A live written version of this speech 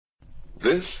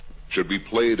This should be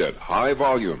played at high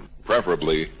volume,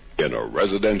 preferably in a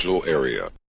residential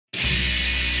area.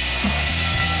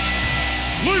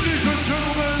 Ladies and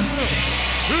gentlemen,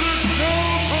 it is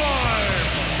now time!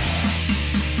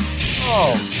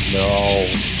 Oh, no.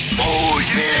 Oh,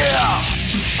 yeah!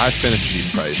 I finished these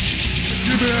fights.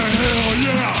 Give me a hell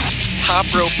yeah! Top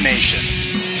Rope Nation.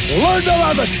 Learn to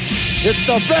love it. It's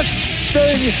the best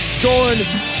thing going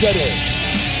today.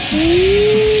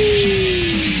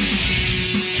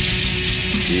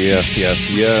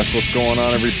 Yes. What's going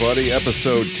on, everybody?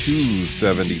 Episode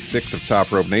 276 of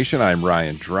Top Rope Nation. I'm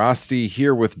Ryan Drosty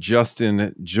here with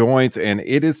Justin Joint, and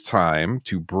it is time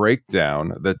to break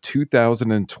down the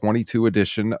 2022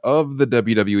 edition of the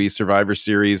WWE Survivor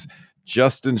Series.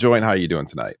 Justin Joint, how are you doing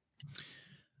tonight?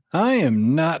 I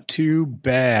am not too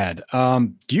bad.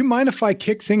 Do you mind if I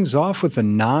kick things off with a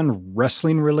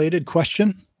non-wrestling related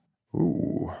question?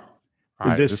 Ooh.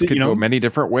 This could go many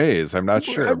different ways. I'm not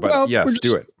sure, but yes,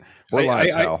 do it. We're live,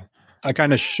 pal. I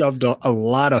kind of shoved a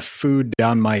lot of food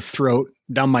down my throat,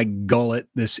 down my gullet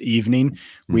this evening.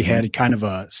 We had kind of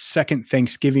a second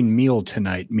Thanksgiving meal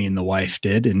tonight, me and the wife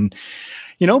did. And,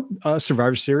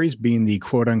 Survivor Series being the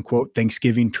quote unquote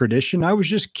Thanksgiving tradition, I was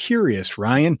just curious,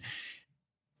 Ryan,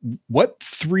 what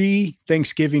 3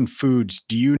 Thanksgiving foods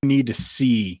do you need to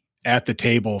see at the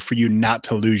table for you not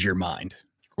to lose your mind?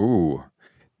 Ooh.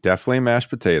 Definitely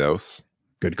mashed potatoes.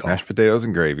 Good call. Mashed potatoes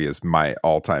and gravy is my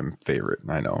all-time favorite.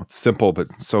 I know it's simple,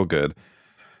 but so good.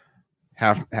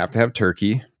 Have to have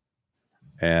turkey,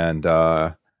 and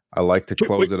I like to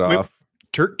close it off.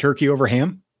 Turkey over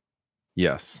ham?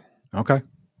 Yes. Okay.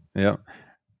 Yeah.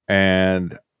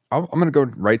 And I'm going to go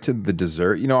right to the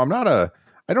dessert.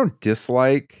 I don't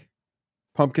dislike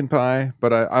pumpkin pie,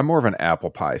 but I'm more of an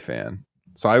apple pie fan.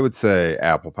 So I would say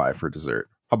apple pie for dessert.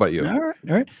 How about you? All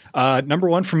right. Number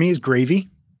 1 for me is gravy.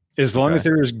 As long as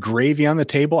there is gravy on the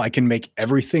table, I can make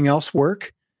everything else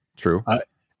work. True.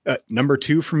 Number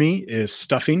 2 for me is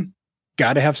stuffing.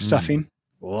 Got to have stuffing.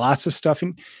 Lots of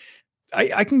stuffing.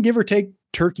 I can give or take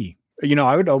turkey.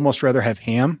 I would almost rather have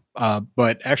ham.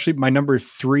 But actually, my number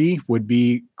 3 would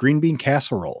be green bean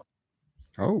casserole.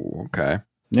 Oh, okay.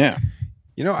 Yeah.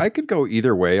 I could go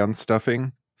either way on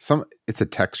stuffing. It's a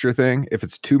texture thing. If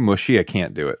it's too mushy, I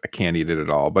can't do it. I can't eat it at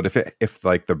all. But if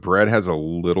like the bread has a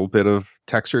little bit of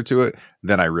texture to it,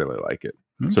 then I really like it.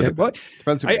 Okay, so it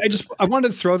depends. I wanted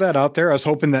to throw that out there. I was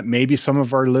hoping that maybe some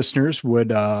of our listeners would,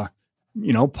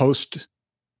 post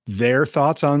their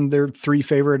thoughts on their 3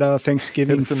 favorite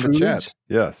Thanksgiving foods in the chat.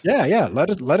 Yes. Yeah.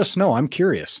 Let us know. I'm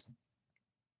curious.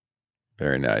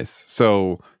 Very nice.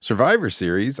 So Survivor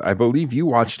Series, I believe you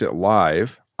watched it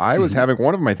live. I was having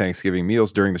one of my Thanksgiving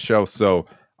meals during the show, so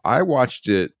I watched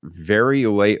it very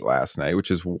late last night, which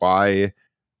is why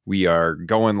we are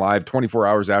going live 24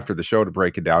 hours after the show to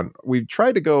break it down. We've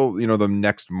tried to go, the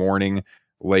next morning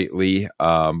lately,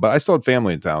 but I still had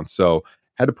family in town, so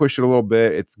had to push it a little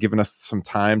bit. It's given us some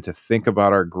time to think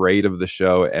about our grade of the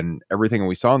show and everything. And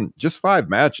we saw in just 5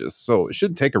 matches, so it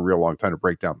shouldn't take a real long time to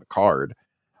break down the card,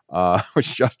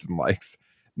 which Justin likes.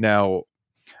 Now,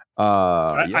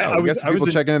 I was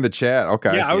checking in the chat.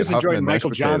 Okay. Yeah, I was enjoying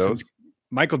Michael Johnson's.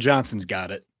 Michael Johnson's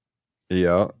got it.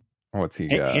 Yeah. What's he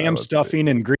got? Ham stuffing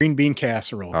and green bean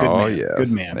casserole. Good man. Yes.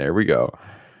 Good man. There we go.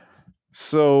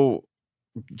 So,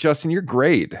 Justin, your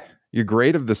grade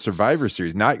of the Survivor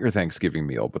Series, not your Thanksgiving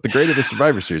meal, but the grade of the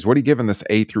Survivor Series. What are you giving this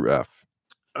A through F?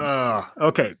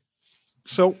 Okay.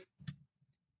 So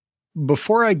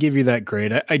before I give you that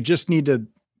grade, I just need to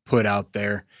put out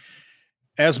there,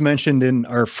 as mentioned in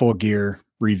our Full Gear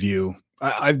review,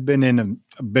 I've been in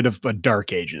a bit of a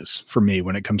dark ages for me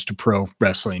when it comes to pro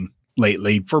wrestling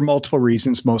lately for multiple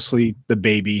reasons. Mostly the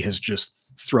baby has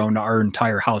just thrown our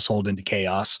entire household into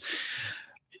chaos.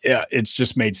 Yeah, it's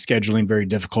just made scheduling very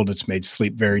difficult. It's made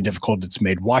sleep very difficult. It's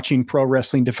made watching pro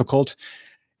wrestling difficult.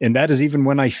 And that is even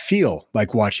when I feel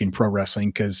like watching pro wrestling,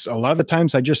 because a lot of the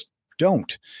times I just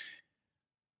don't.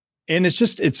 And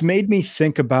it's made me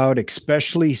think about,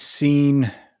 especially seeing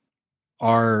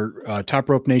our Top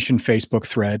Rope Nation Facebook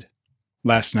thread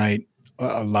last night.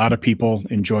 A lot of people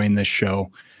enjoying this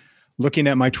show. Looking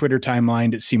at my Twitter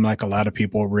timeline, it seemed like a lot of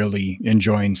people really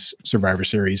enjoying Survivor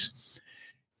Series.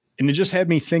 And it just had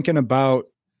me thinking about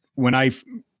when I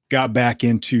got back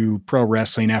into pro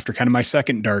wrestling after kind of my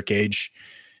second dark age,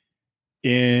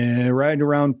 right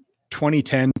around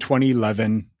 2010,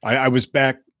 2011. I was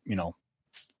back,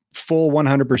 full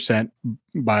 100%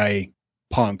 by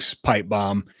Punk's Pipe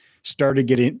Bomb. Started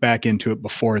getting back into it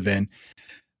before then.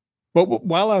 But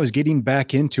while I was getting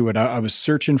back into it, I was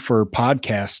searching for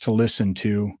podcasts to listen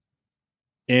to.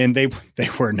 and they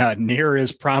were not near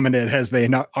as prominent as they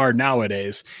are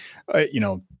nowadays,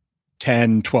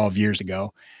 10, 12 years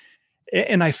ago.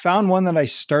 And I found one that I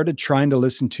started trying to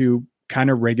listen to kind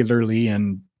of regularly,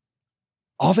 and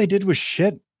all they did was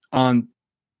shit on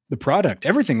the product,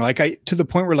 everything. To the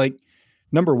point where,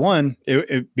 number one,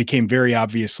 it became very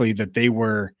obviously that they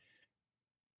were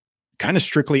kind of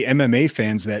strictly MMA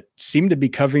fans that seemed to be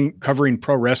covering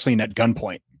pro wrestling at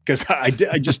gunpoint. Because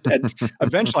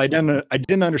eventually I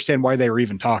didn't understand why they were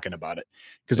even talking about it,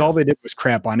 because all they did was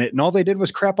crap on it, and all they did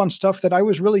was crap on stuff that I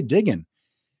was really digging.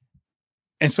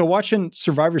 And so watching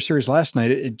Survivor Series last night,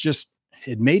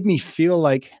 it made me feel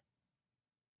like,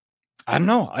 I don't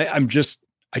know, I'm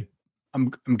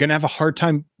going to have a hard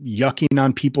time yucking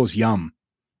on people's yum,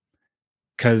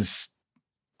 because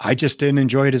I just didn't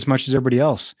enjoy it as much as everybody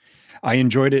else. I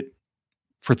enjoyed it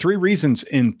for 3 reasons,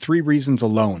 and 3 reasons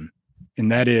alone. And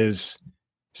that is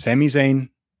Sami Zayn,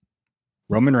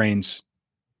 Roman Reigns,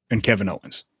 and Kevin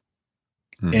Owens.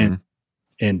 Mm-hmm.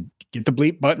 And get the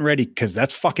bleep button ready, because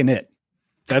that's fucking it.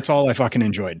 That's all I fucking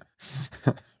enjoyed.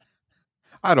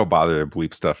 I don't bother to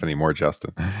bleep stuff anymore,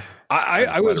 Justin.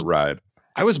 I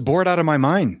was bored out of my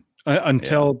mind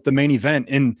until the main event.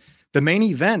 And the main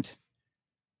event,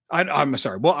 I'm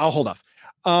sorry. Well, I'll hold off.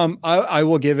 I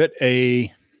will give it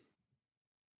a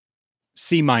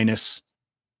C-.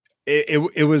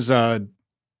 It was a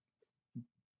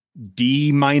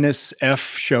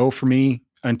D-F show for me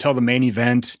until the main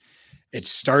event. It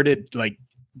started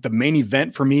the main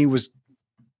event for me was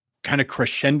kind of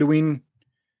crescendoing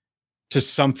to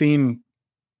something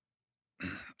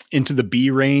into the B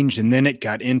range. And then it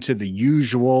got into the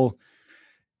usual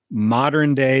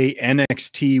modern day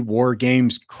NXT War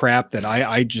Games crap that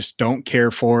I just don't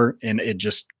care for. And it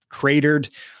just cratered.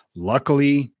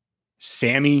 Luckily,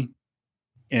 Sammy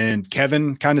and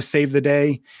Kevin kind of saved the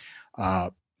day.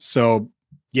 So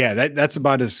yeah, that's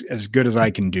about as good as I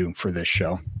can do for this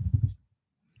show.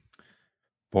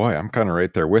 Boy, I'm kind of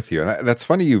right there with you. And that's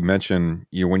funny you mentioned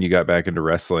when you got back into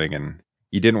wrestling and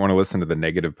you didn't want to listen to the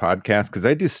negative podcast, because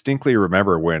I distinctly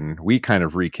remember when we kind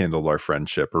of rekindled our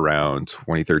friendship around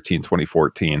 2013,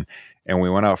 2014, and we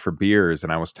went out for beers,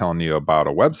 and I was telling you about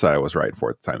a website I was writing for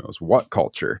at the time. It was What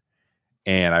Culture.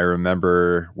 And I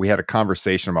remember we had a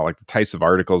conversation about the types of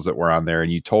articles that were on there, and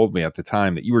you told me at the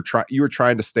time that you were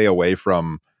trying to stay away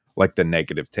from the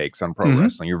negative takes on pro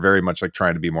wrestling. You're very much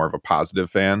trying to be more of a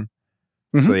positive fan.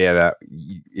 Mm-hmm. So yeah, that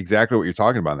exactly what you're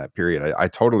talking about in that period. I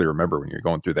totally remember when you're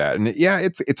going through that. And yeah,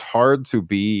 it's hard to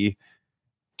be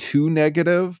too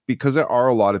negative, because there are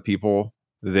a lot of people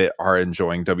that are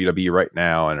enjoying WWE right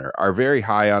now and are very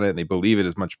high on it, and they believe it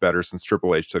is much better since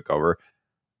Triple H took over.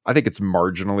 I think it's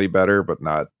marginally better, but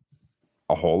not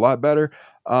a whole lot better.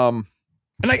 And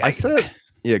I said,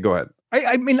 yeah, go ahead.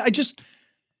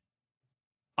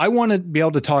 I want to be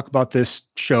able to talk about this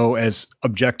show as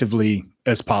objectively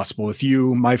as possible with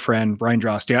you, my friend, Brian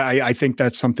Drosty. I think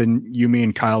that's something you, me,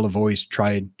 and Kyle have always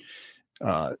tried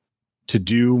to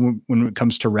do when it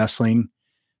comes to wrestling.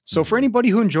 So for anybody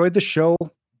who enjoyed the show,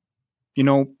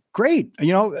 great.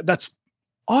 That's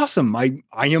awesome. I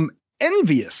am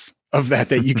envious of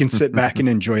that you can sit back and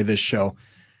enjoy this show.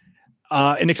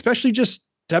 And especially just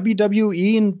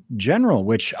WWE in general,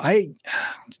 which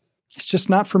it's just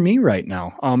not for me right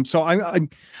now. So I'm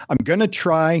going to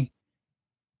try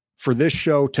for this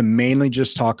show to mainly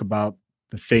just talk about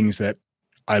the things that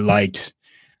I liked.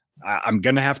 I'm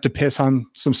going to have to piss on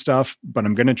some stuff, but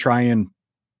I'm going to try and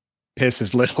piss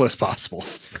as little as possible.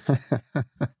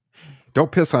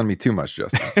 Don't piss on me too much,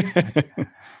 Justin.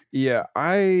 Yeah,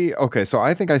 so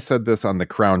I think I said this on the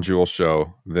Crown Jewel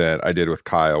show that I did with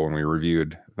Kyle when we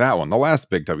reviewed that one, the last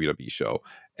big WWE show.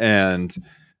 And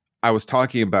I was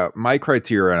talking about my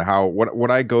criteria and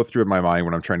what I go through in my mind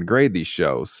when I'm trying to grade these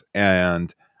shows.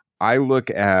 And I look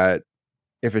at,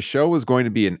 if a show is going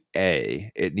to be an A,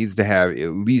 it needs to have at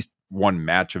least one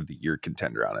match of the year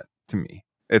contender on it. To me,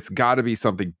 it's got to be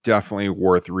something definitely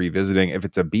worth revisiting. If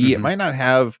it's a B, it might not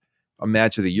have a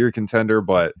match of the year contender,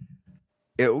 but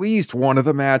at least one of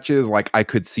the matches, I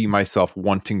could see myself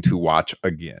wanting to watch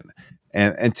again.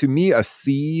 And to me, a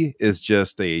C is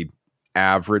just a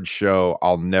average show.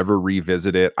 I'll never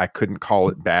revisit it. I couldn't call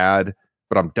it bad,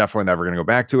 but I'm definitely never going to go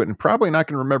back to it, and probably not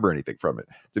going to remember anything from it,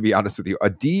 to be honest with you. A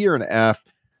D or an F,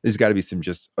 there's got to be some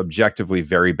just objectively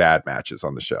very bad matches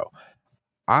on the show.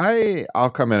 I'll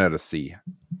come in at a C,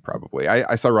 probably.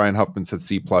 I saw Ryan Huffman said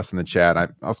C+ in the chat. I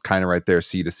was kind of right there,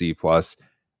 C to C+.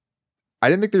 I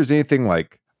didn't think there's anything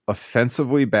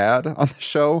offensively bad on the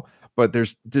show, but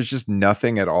there's just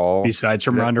nothing at all besides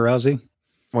from Ronda Rousey.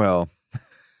 Well,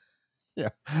 yeah,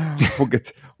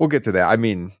 we'll get to that. I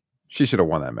mean, She should have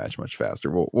won that match much faster.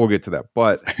 We'll get to that.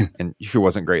 But and she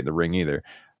wasn't great in the ring either.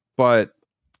 But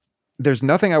there's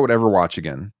nothing I would ever watch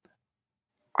again.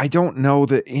 I don't know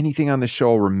that anything on the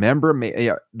show. Remember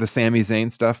the Sami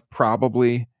Zayn stuff,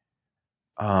 probably.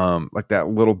 Like that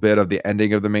little bit of the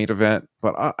ending of the main event.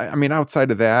 But I mean,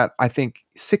 outside of that, I think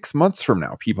 6 months from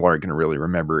now, people aren't going to really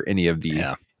remember any of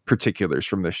the particulars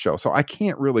from this show. So I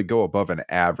can't really go above an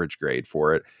average grade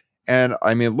for it. And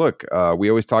I mean, look, we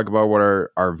always talk about what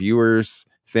our viewers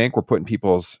think. We're putting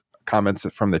people's comments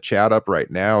from the chat up right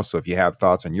now. So if you have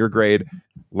thoughts on your grade,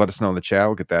 let us know in the chat.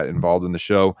 We'll get that involved in the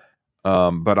show.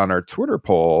 But on our Twitter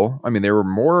poll, I mean, they were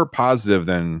more positive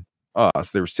than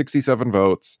us. There were 67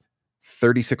 votes,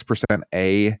 36%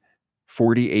 A,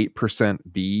 48%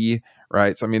 B,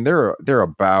 right? So I mean, they're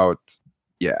about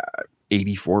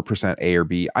 84% A or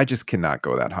B. I just cannot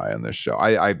go that high on this show.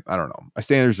 I don't know. My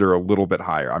standards are a little bit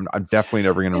higher. I'm definitely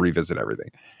never going to revisit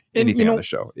anything on the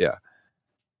show. Yeah,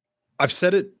 I've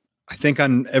said it, I think,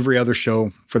 on every other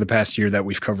show for the past year that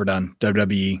we've covered on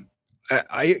WWE.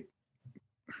 I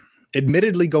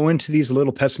admittedly go into these a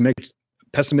little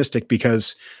pessimistic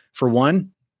because, for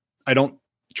one, I don't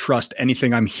trust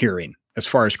anything I'm hearing as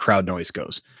far as crowd noise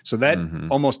goes. So that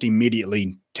almost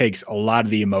immediately takes a lot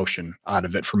of the emotion out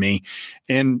of it for me.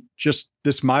 And just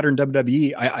this modern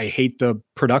WWE, I hate the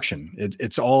production.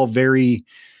 It's all very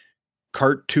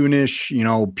cartoonish,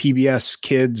 PBS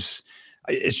kids.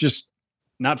 It's just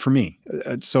not for me.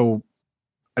 So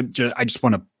I just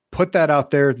want to put that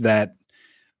out there that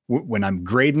when I'm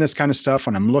grading this kind of stuff,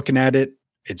 when I'm looking at it,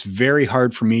 it's very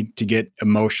hard for me to get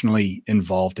emotionally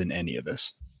involved in any of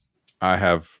this. I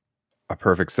have a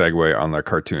perfect segue on the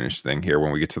cartoonish thing here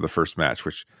when we get to the first match,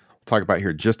 which we'll talk about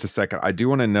here in just a second. I do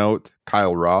want to note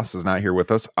Kyle Ross is not here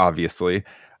with us, obviously.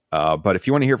 But if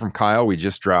you want to hear from Kyle, we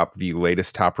just dropped the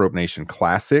latest Top Rope Nation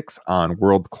classics on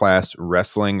World Class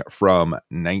Wrestling from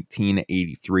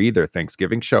 1983, their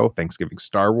Thanksgiving show, Thanksgiving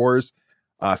Star Wars.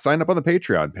 Sign up on the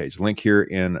Patreon page, link here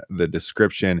in the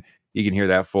description. You can hear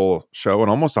that full show and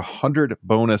almost 100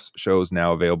 bonus shows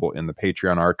now available in the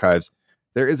Patreon archives.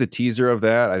 There is a teaser of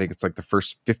that. I think it's like the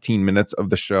first 15 minutes of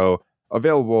the show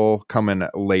available coming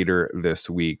later this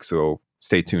week. So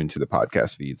stay tuned to the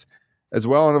podcast feeds as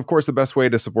well. And of course, the best way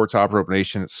to support Top Rope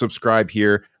Nation is subscribe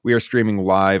here. We are streaming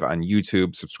live on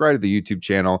YouTube. Subscribe to the YouTube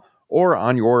channel or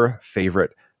on your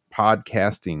favorite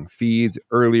podcasting feeds.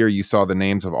 Earlier, you saw the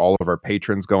names of all of our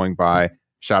patrons going by.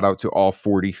 Shout out to all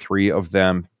 43 of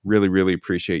them. Really, really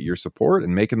appreciate your support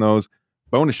and making those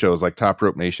bonus shows like Top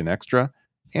Rope Nation Extra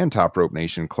and Top Rope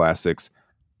Nation Classics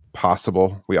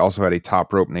possible. We also had a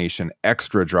Top Rope Nation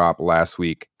Extra drop last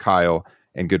week. Kyle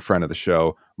and good friend of the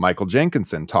show, Michael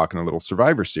Jenkinson, talking a little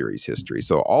Survivor Series history.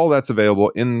 So all that's available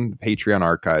in the Patreon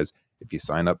archives. If you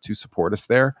sign up to support us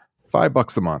there,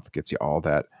 $5 a month gets you all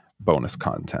that bonus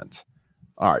content.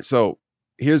 All right, so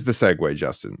here's the segue,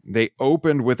 Justin. They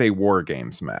opened with a War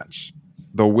Games match,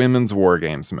 the women's War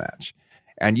Games match.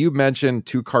 And you mentioned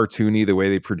too cartoony the way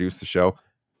they produce the show.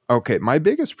 Okay, my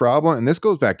biggest problem, and this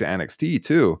goes back to NXT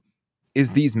too,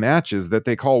 is these matches that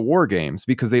they call War Games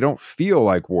because they don't feel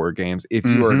like War Games if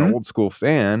you are an old school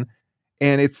fan.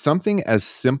 And it's something as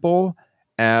simple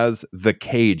as the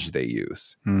cage they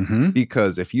use.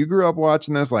 Because if you grew up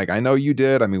watching this, like I know you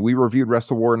did, I mean, we reviewed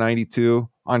Wrestle War 92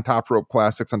 on Top Rope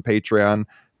Classics on Patreon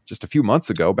just a few months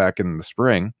ago, back in the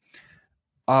spring.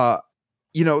 The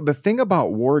thing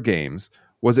about War Games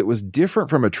was it was different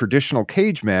from a traditional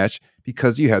cage match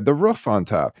because you had the roof on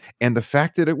top and the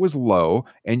fact that it was low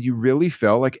and you really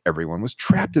felt like everyone was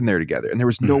trapped in there together and there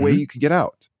was no way you could get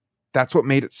out. That's what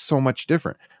made it so much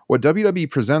different. What WWE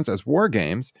presents as War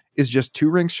Games is just two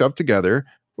rings shoved together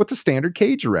with a standard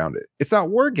cage around it. It's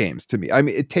not War Games to me. I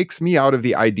mean, it takes me out of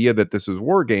the idea that this is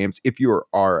War Games if you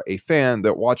are a fan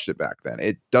that watched it back then.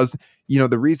 It does,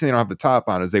 the reason they don't have the top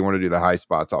on is they want to do the high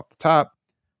spots off the top.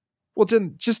 Well,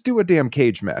 then just do a damn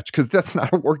cage match because that's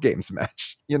not a War Games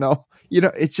match.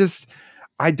 It's just,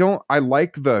 I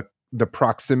like the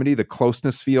proximity, the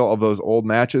closeness feel of those old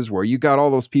matches where you got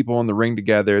all those people in the ring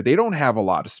together. They don't have a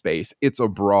lot of space. It's a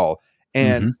brawl.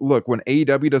 And look, when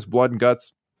AEW does Blood and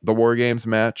Guts, the War Games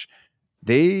match,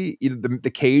 the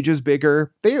cage is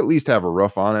bigger. They at least have a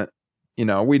roof on it.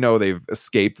 We know they've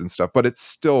escaped and stuff, but it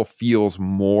still feels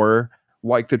more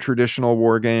like the traditional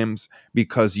War Games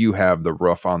because you have the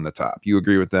roof on the top. You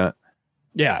agree with that?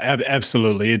 Yeah,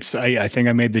 absolutely. I think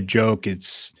I made the joke.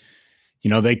 It's,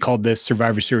 they called this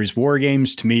Survivor Series War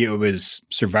Games. To me, it was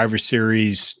Survivor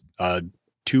Series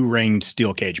 2-ring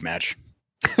steel cage match.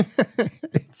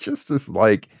 It just is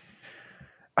like,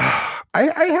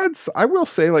 I will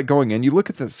say, like, going in, you look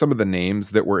at some of the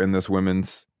names that were in this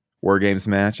women's War Games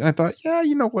match. And I thought, yeah,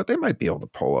 you know what? They might be able to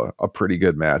pull a pretty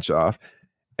good match off.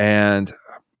 And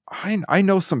I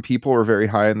know some people are very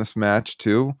high in this match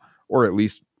too, or at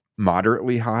least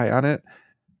moderately high on it.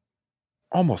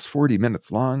 Almost 40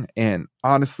 minutes long. And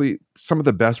honestly, some of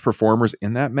the best performers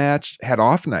in that match had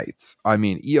off nights. I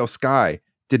mean, Io Sky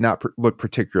did not look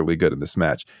particularly good in this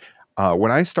match.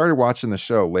 When I started watching the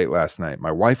show late last night,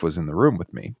 my wife was in the room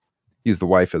with me. Use the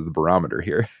wife as the barometer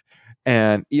here.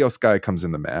 And Io Sky comes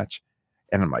in the match.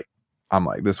 And I'm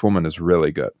like, this woman is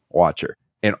really good. Watch her.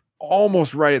 And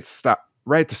almost right at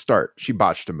the start, she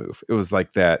botched a move. It was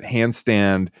like that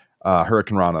handstand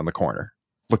Hurricane Rana on the corner.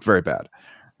 Looked very bad.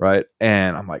 Right.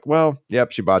 And I'm like, well,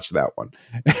 yep, she botched that one.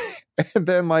 And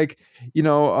then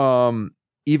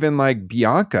even like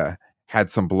Bianca had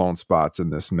some blown spots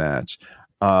in this match.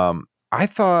 I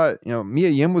thought, Mia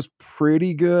Yim was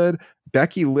pretty good.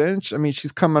 Becky Lynch, I mean,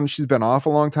 she's been off a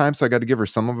long time, so I got to give her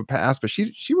some of a pass, but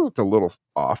she looked a little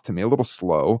off to me, a little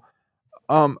slow.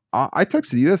 I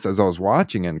texted you this as I was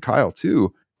watching, and Kyle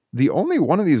too. The only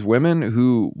one of these women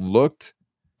who looked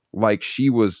like she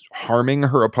was harming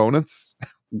her opponents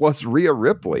was Rhea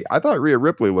Ripley. I thought Rhea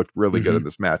Ripley looked really good in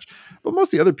this match, but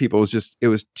most of the other people it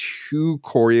was too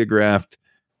choreographed,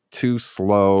 too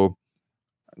slow.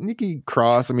 Nikki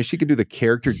Cross, I mean, she could do the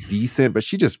character decent, but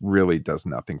she just really does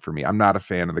nothing for me. I'm not a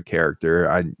fan of the character.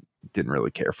 I didn't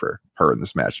really care for her in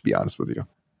this match, to be honest with you.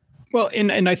 Well,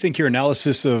 and I think your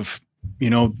analysis of,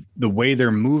 the way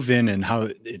they're moving and how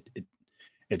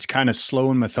it's kind of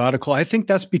slow and methodical. I think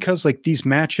that's because like these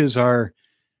matches are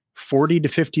 40 to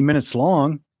 50 minutes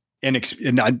long.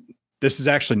 This is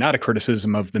actually not a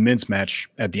criticism of the men's match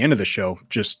at the end of the show.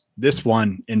 Just this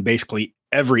one, and basically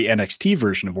every NXT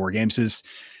version of War Games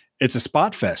it's a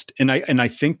spot fest. And I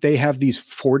think they have these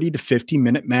 40 to 50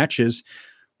 minute matches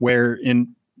where,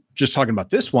 in just talking about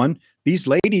this one, these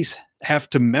ladies have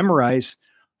to memorize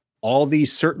all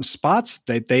these certain spots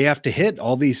that they have to hit,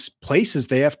 all these places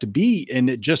they have to be. And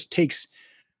it just takes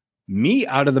me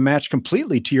out of the match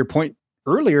completely, to your point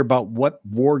earlier about what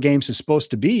War Games is supposed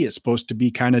to be. It's supposed to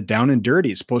be kind of down and dirty.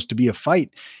 It's supposed to be a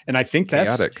fight. And I think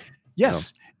that's chaotic.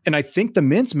 Yes. Yeah. And I think the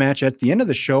men's match at the end of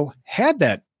the show had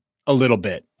that a little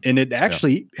bit, and it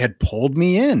actually had pulled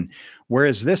me in.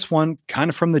 Whereas this one kind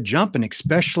of from the jump, and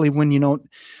especially when,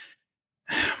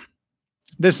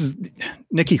 this is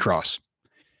Nikki Cross.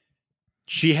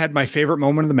 She had my favorite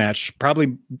moment of the match.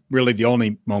 Probably really the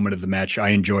only moment of the match I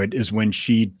enjoyed is when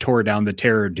she tore down the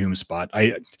Terror Doom spot.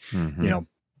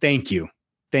 Thank you,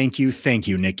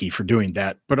 Nikki, for doing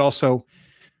that. But also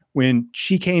when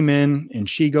she came in and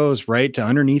she goes right to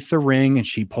underneath the ring and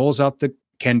she pulls out the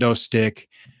kendo stick,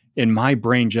 and my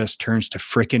brain just turns to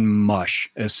freaking mush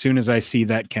as soon as I see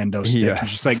that kendo stick. Yes. I'm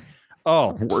just like,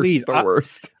 oh, please. The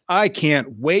worst. I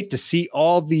can't wait to see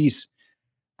all these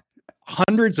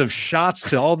hundreds of shots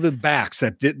to all the backs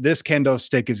that this kendo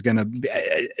stick is going to be.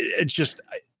 It's just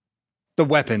the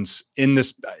weapons in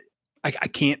this. I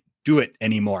can't do it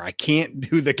anymore. I can't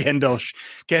do the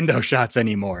kendo shots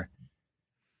anymore.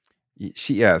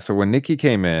 So when Nikki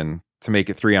came in to make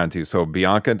it 3-on-2, so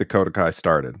Bianca and Dakota Kai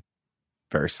started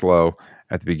very slow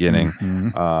at the beginning.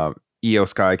 Io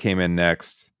Sky came in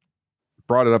next,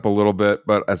 brought it up a little bit,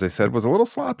 but as I said, was a little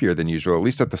sloppier than usual, at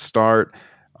least at the start.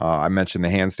 I mentioned the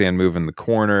handstand move in the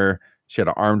corner. She had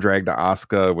an arm drag to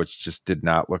Asuka, which just did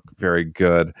not look very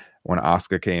good when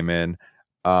Asuka came in.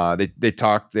 They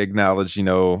acknowledged,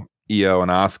 Io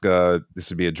and Asuka, this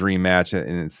would be a dream match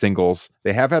in singles.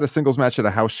 They have had a singles match at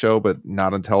a house show, but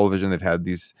not on television. They've had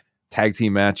these tag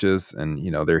team matches, and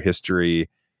their history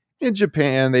in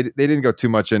Japan, they didn't go too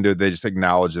much into it. They just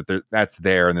acknowledged that that's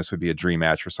there, and this would be a dream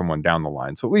match for someone down the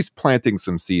line. So at least planting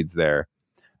some seeds there.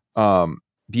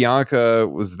 Bianca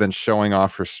was then showing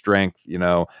off her strength.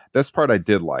 This part I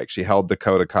did like. She held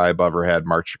Dakota Kai above her head,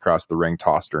 marched across the ring,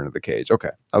 tossed her into the cage.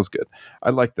 Okay, that was good. I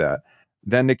like that.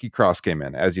 Then Nikki Cross came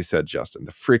in, as you said, Justin,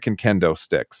 the freaking kendo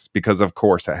sticks, because of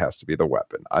course that has to be the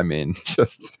weapon. I mean,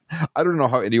 I don't know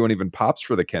how anyone even pops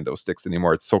for the kendo sticks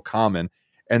anymore. It's so common.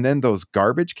 And then those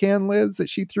garbage can lids that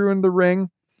she threw in the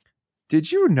ring.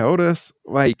 Did you notice,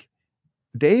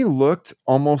 they looked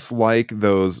almost like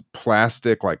those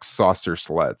plastic, saucer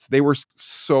sleds. They were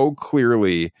so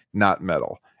clearly not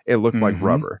metal. It looked like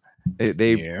rubber.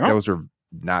 Those are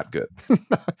not good.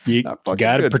 You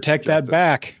got to protect that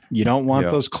back. You don't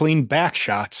want those clean back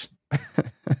shots.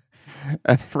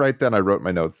 And right then I wrote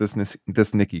my notes.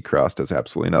 This Nikki Cross does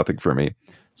absolutely nothing for me.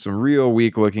 Some real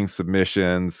weak looking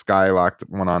submissions. Sky locked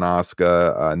one on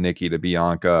Asuka, Nikki to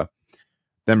Bianca.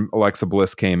 Then Alexa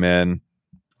Bliss came in.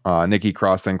 Nikki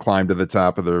Cross then climbed to the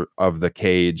top of the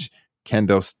cage.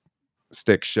 Kendo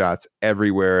stick shots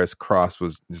everywhere as Cross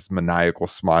was this maniacal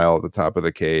smile at the top of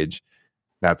the cage.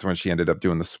 That's when she ended up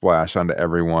doing the splash onto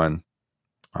everyone.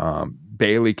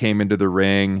 Bayley came into the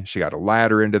ring. She got a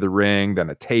ladder into the ring, then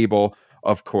a table.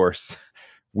 Of course,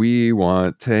 we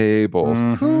want tables.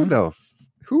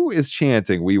 Who is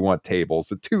chanting "We want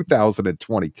tables" in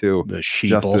 2022? The sheeple.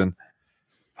 Justin.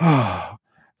 Oh,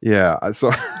 yeah.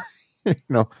 So,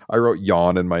 I wrote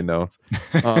yawn in my notes.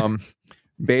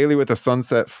 Bayley with a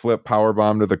sunset flip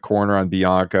powerbomb to the corner on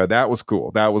Bianca. That was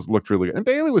cool. Looked really good. And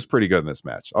Bayley was pretty good in this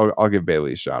match. I'll give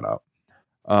Bayley a shout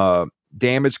out.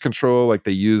 Damage control, like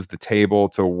they used the table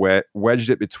to wedged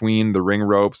it between the ring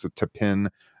ropes to pin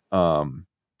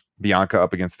Bianca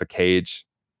up against the cage.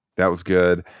 That was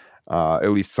good.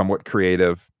 At least somewhat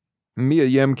creative. Mia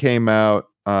Yim came out.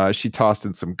 She tossed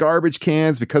in some garbage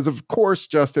cans because, of course,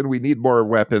 Justin, we need more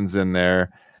weapons in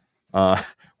there.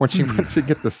 When she went to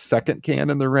get the second can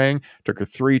in the ring, took her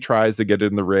 3 tries to get it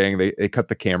in the ring. They cut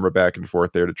the camera back and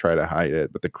forth there to try to hide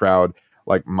it, but the crowd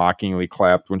like mockingly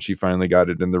clapped when she finally got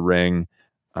it in the ring.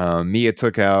 Mia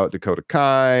took out Dakota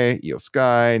Kai, Io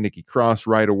Sky, Nikki Cross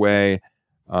right away.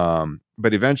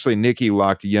 But eventually Nikki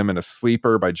locked Yim in a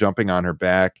sleeper by jumping on her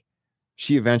back.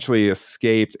 She eventually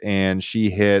escaped and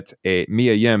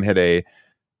Mia Yim hit a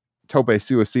tope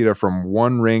suicida from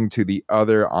one ring to the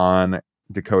other on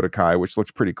Dakota Kai, which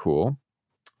looked pretty cool.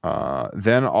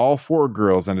 Then all 4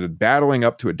 girls ended battling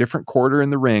up to a different quarter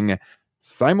in the ring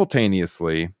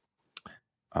simultaneously.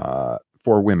 4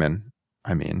 women.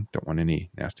 I mean, don't want any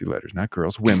nasty letters, not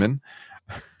girls, women.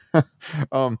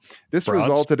 This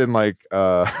resulted in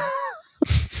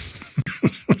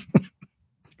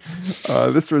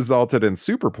this resulted in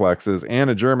superplexes and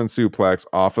a German suplex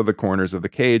off of the corners of the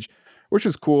cage, which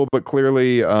is cool, but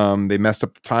clearly they messed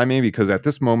up the timing because at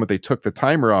this moment they took the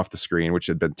timer off the screen, which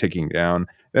had been ticking down.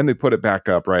 Then they put it back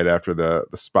up right after the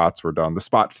spots were done. The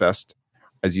spot fest,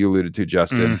 as you alluded to,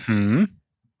 Justin. Mm-hmm.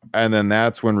 And then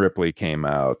that's when Ripley came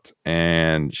out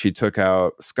and she took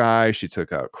out Sky, she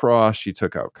took out Cross, she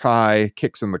took out Kai,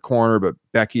 kicks in the corner, but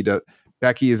Becky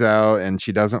is out and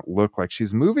she doesn't look like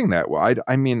she's moving that well.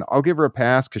 I mean, I'll give her a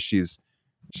pass because she's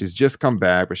just come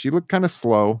back, but she looked kind of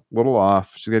slow, a little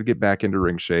off. She's got to get back into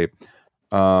ring shape.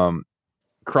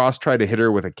 Cross tried to hit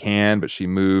her with a can, but she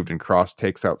moved and Cross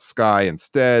takes out Sky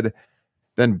instead.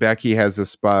 Then Becky has this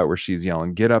spot where she's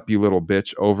yelling, "Get up, you little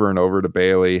bitch," over and over to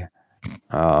Bayley.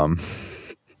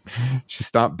 She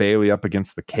stomped Bayley up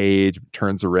against the cage,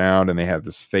 turns around, and they have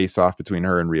this face off between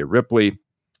her and Rhea Ripley.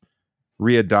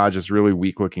 Rhea dodges really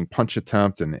weak looking punch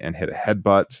attempt and hit a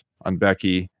headbutt on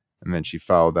Becky, and then she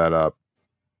followed that up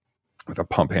with a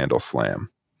pump handle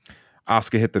slam.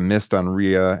 Asuka hit the mist on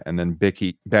Rhea, and then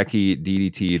Becky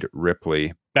DDT'd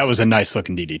Ripley. That was a nice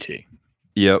looking DDT.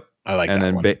 Yep. I like and that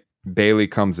then one. Bayley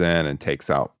comes in and takes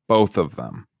out both of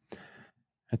them.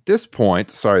 At this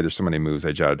point, sorry, there's so many moves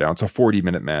I jotted down. It's a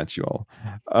 40-minute match, you all.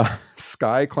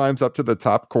 Sky climbs up to the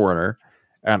top corner,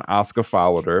 and Asuka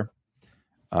followed her.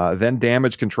 Then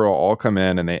Damage Control all come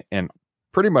in, and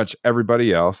pretty much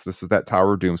everybody else. This is that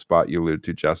Tower of Doom spot you alluded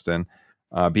to, Justin.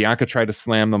 Bianca tried to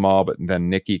slam them all, but then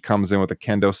Nikki comes in with a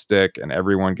kendo stick, and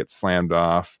everyone gets slammed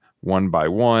off one by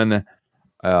one.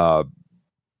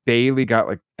 Bayley got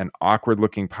like an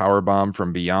awkward-looking power bomb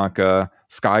from Bianca.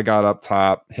 Sky got up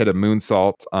top, hit a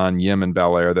moonsault on Yim and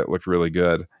Belair that looked really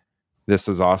good. This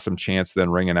is awesome chance then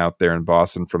ringing out there in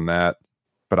Boston from that.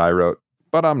 But I wrote,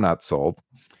 but I'm not sold.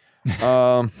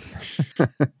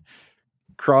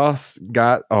 Cross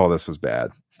got, this was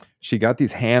bad. She got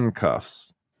these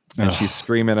handcuffs and she's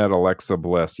screaming at Alexa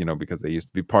Bliss, because they used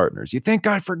to be partners. You think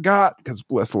I forgot? Because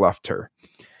Bliss left her.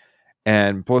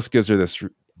 And Bliss gives her this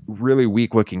really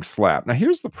weak looking slap. Now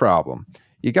here's the problem.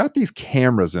 You got these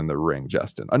cameras in the ring,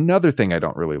 Justin. Another thing I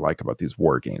don't really like about these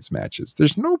War Games matches.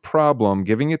 There's no problem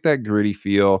giving it that gritty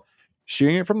feel,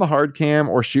 shooting it from the hard cam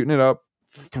or shooting it up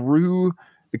through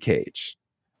the cage.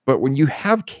 But when you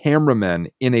have cameramen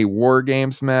in a War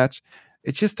Games match,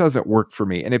 it just doesn't work for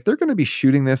me. And if they're going to be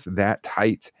shooting this that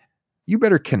tight, you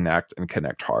better connect and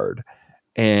connect hard.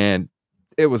 And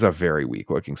it was a very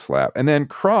weak looking slap. And then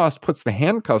Cross puts the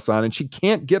handcuffs on and she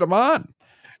can't get them on.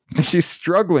 And she's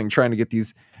struggling trying to get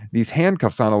these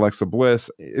handcuffs on Alexa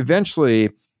Bliss.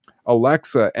 Eventually,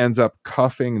 Alexa ends up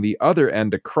cuffing the other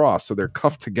end of Cross, so they're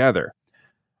cuffed together.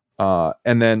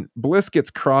 And then Bliss gets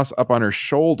Cross up on her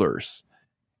shoulders,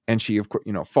 and she, of course,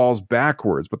 falls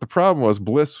backwards. But the problem was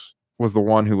Bliss was the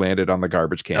one who landed on the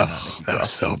garbage can. Oh, that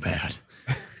was so bad.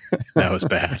 That was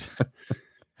bad.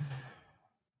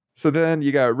 So then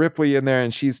you got Ripley in there,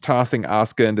 and she's tossing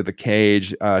Asuka into the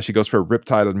cage. She goes for a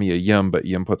riptide on Mia Yim, but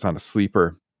Yim puts on a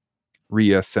sleeper.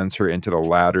 Rhea sends her into the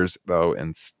ladders, though,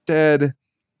 instead.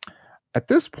 At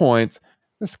this point,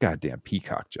 this goddamn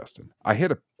Peacock, Justin. I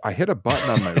hit a button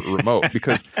on my remote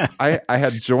because I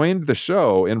had joined the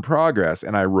show in progress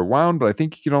and I rewound, but I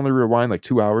think you can only rewind like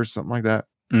 2 hours, something like that.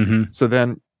 Mm-hmm. So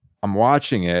then I'm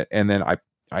watching it and then I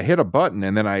hit a button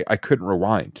and then I couldn't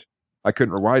rewind. I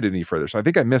couldn't rewind any further. So I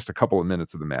think I missed a couple of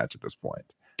minutes of the match at this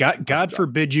point. God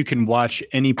forbid you can watch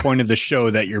any point of the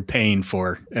show that you're paying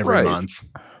for every month.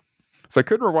 So I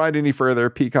couldn't rewind any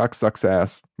further. Peacock sucks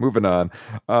ass. Moving on.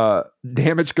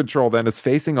 Damage Control then is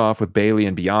facing off with Bayley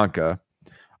and Bianca.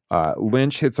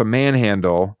 Lynch hits a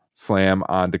manhandle slam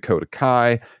on Dakota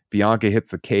Kai. Bianca hits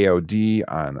the KOD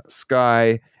on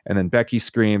Sky. And then Becky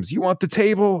screams, "You want the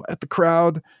table?" at the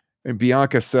crowd. And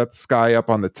Bianca sets Sky up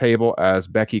on the table as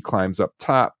Becky climbs up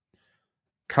top.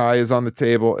 Kai is on the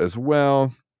table as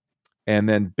well. And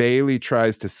then Bayley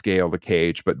tries to scale the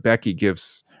cage, but Becky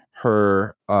gives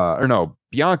her,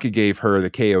 Bianca gave her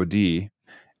the KOD.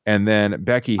 And then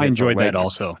Becky hits I enjoyed that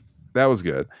also. That was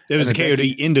good. It was a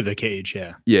KOD into the cage,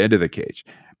 yeah. Yeah, into the cage.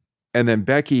 And then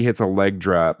Becky hits a leg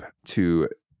drop to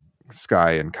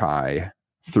Sky and Kai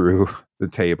through the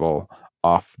table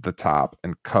off the top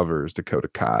and covers Dakota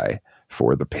Kai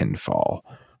for the pinfall.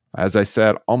 As I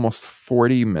said, almost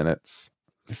 40 minutes.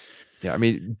 Yeah, I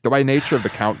mean, by nature of the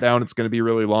countdown, it's going to be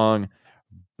really long,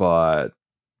 but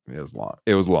it was long.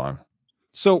 It was long.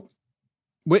 So,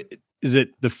 what is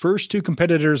it? The first two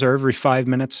competitors are every 5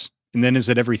 minutes, and then is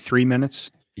it every 3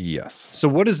 minutes? Yes. So,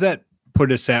 what does that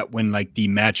put us at when like the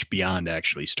match beyond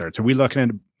actually starts? Are we looking at,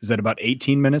 is that about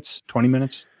 18 minutes, 20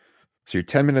 minutes? So you're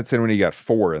 10 minutes in when you got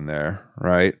 4 in there,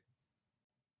 right?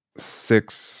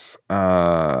 6,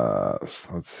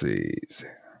 let's see,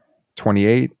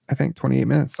 28, I think 28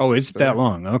 minutes. Oh, is it that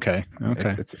long? Okay.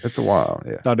 It's a while.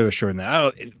 Yeah. Thought it was shorter than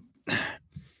that.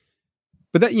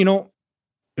 But that,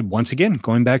 once again,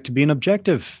 going back to being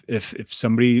objective, if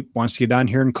somebody wants to get on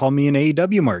here and call me an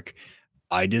AEW mark,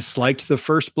 I disliked the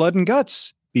first Blood and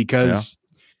Guts because,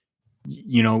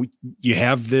 you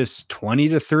have this 20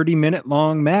 to 30 minute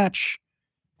long match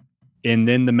and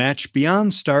then the match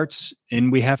beyond starts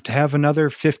and we have to have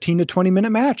another 15 to 20 minute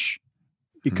match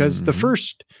because the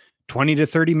first 20 to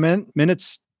 30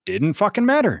 minutes didn't fucking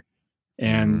matter.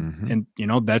 And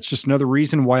that's just another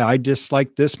reason why I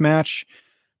disliked this match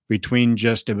between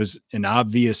it was an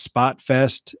obvious spot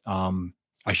fest.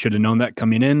 I should have known that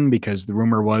coming in because the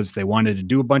rumor was they wanted to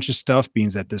do a bunch of stuff, being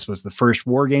that this was the first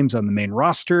War Games on the main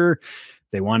roster.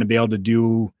 They want to be able to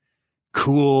do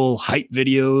cool hype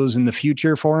videos in the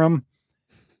future for them.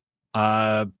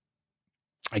 I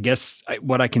guess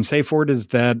what I can say for it is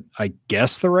that I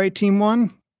guess the right team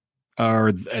won,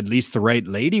 or at least the right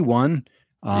lady won.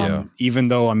 Even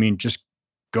though, I mean, just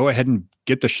go ahead and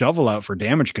get the shovel out for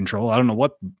Damage Control. I don't know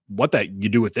what that you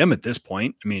do with them at this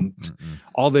point. I mean,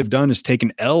 all they've done is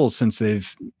taken L's since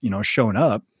they've, shown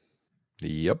up.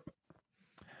 Yep.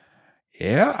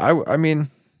 Yeah. I mean,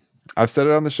 I've said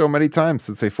it on the show many times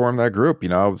since they formed that group.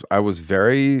 I was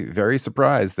very, very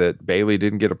surprised that Bayley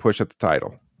didn't get a push at the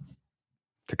title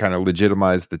to kind of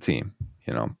legitimize the team,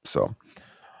 so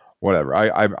whatever.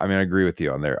 I mean, I agree with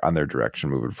you on their direction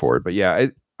moving forward, but yeah,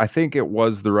 I think it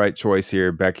was the right choice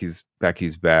here. Becky's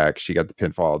back. She got the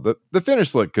pinfall. The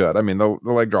finish looked good. I mean, the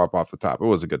leg drop off the top, it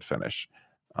was a good finish.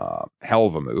 Hell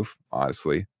of a move,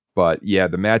 honestly. But yeah,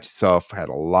 the match itself had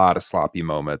a lot of sloppy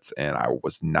moments, and I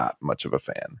was not much of a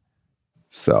fan.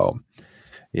 So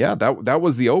yeah, that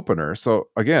was the opener. So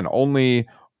again, only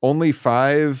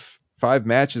five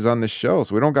matches on this show,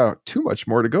 so we don't got too much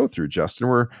more to go through, Justin.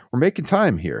 We're making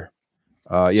time here.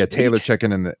 Yeah, Taylor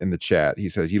checking in the chat. He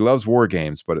said he loves War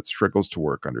Games, but it struggles to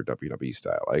work under WWE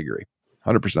style. I agree.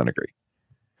 100% agree.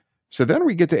 So then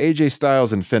we get to AJ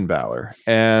Styles and Finn Balor.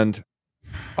 And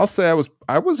I'll say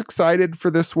I was excited for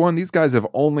this one. These guys have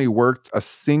only worked a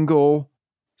singles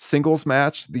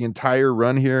match the entire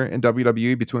run here in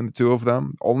WWE between the two of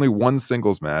them. Only one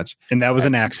singles match. And that was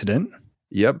an accident.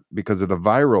 Yep, because of the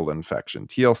viral infection.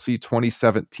 TLC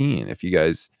 2017. If you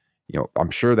guys, I'm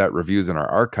sure that review's in our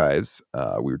archives.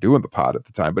 We were doing the pod at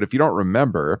the time. But if you don't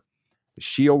remember, the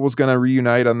Shield was going to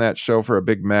reunite on that show for a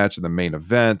big match in the main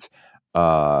event.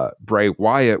 Bray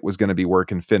Wyatt was going to be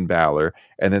working Finn Balor,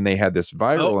 and then they had this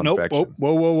viral infection.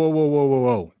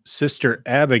 Whoa. Sister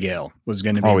Abigail was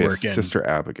going to be working. Yes, Sister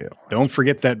Abigail. Don't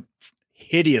forget that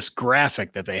hideous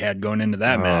graphic that they had going into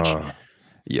that match.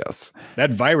 Yes. That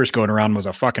virus going around was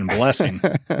a fucking blessing.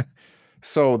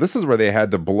 So this is where they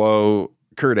had to blow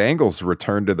Kurt Angle's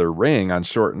return to the ring on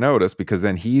short notice, because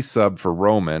then he subbed for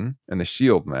Roman in the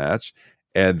Shield match.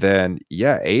 And then,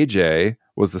 AJ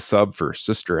was the sub for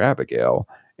Sister Abigail.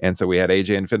 And so we had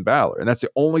AJ and Finn Balor, and that's the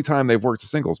only time they've worked a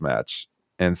singles match.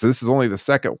 And so this is only the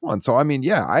second one. So, I mean,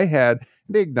 yeah,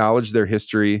 they acknowledged their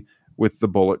history with the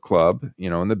Bullet Club,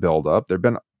 in the build-up. They've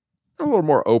been a little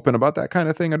more open about that kind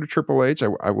of thing under Triple H.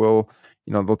 I will,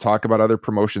 they'll talk about other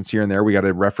promotions here and there. We got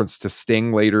a reference to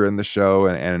Sting later in the show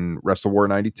and Wrestle War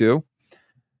 92.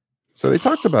 So they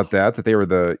talked about that they were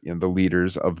the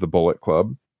leaders of the Bullet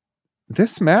Club.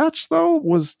 This match, though,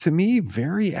 was to me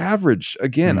very average.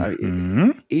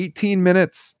 Again, 18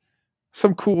 minutes,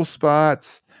 some cool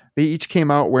spots. They each came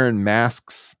out wearing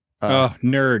masks.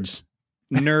 Nerds.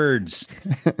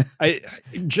 I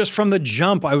just from the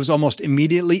jump, I was almost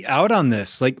immediately out on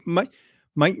this. Like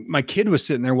my kid was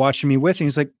sitting there watching me with him.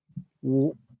 He's like,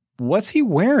 what's he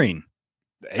wearing?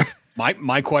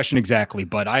 My question exactly,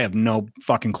 but I have no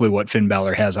fucking clue what Finn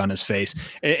Balor has on his face.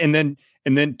 And then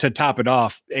to top it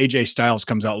off, AJ Styles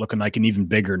comes out looking like an even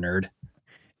bigger nerd.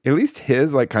 At least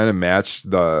his kind of matched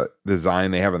the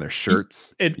design they have on their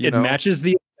shirts. It matches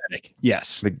the aesthetic.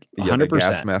 Yes. 100%. The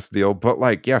gas mask deal. But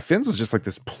Finn's was just like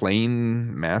this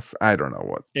plain mask. I don't know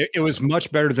what. It was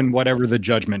much better than whatever the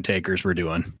Judgment Takers were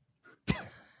doing.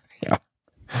 Yeah.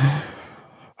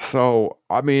 So,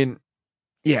 I mean,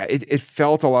 yeah, it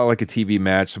felt a lot like a TV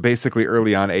match. So basically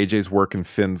early on, AJ's working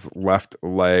Finn's left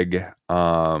leg.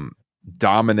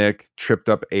 Dominic tripped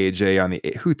up AJ on the...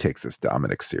 Who takes this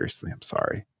Dominic seriously? I'm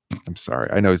sorry.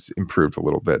 I know he's improved a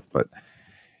little bit, but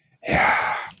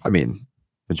yeah, I mean,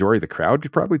 majority of the crowd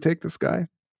could probably take this guy.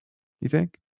 You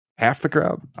think? Half the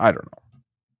crowd? I don't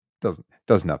know.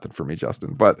 Does nothing for me,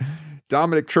 Justin. But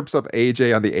Dominic trips up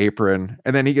AJ on the apron,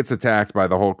 and then he gets attacked by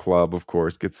the whole club, of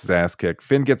course, gets his ass kicked.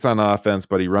 Finn gets on offense,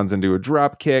 but he runs into a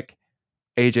drop kick.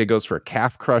 AJ goes for a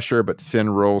calf crusher, but Finn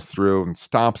rolls through and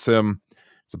stomps him.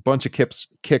 It's a bunch of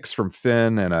kicks from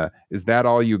Finn, and is that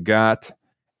all you got?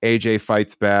 AJ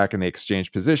fights back, and they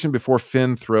exchange position before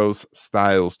Finn throws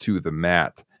Styles to the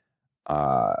mat.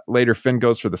 Later, Finn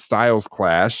goes for the Styles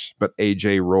clash, but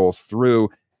AJ rolls through.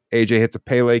 AJ hits a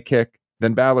Pele kick,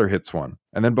 then Balor hits one,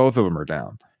 and then both of them are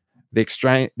down. They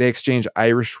exchange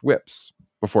Irish whips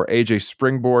before AJ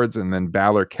springboards, and then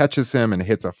Balor catches him and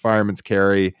hits a fireman's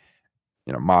carry,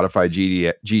 modified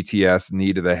GTS,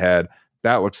 knee to the head.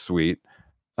 That looks sweet.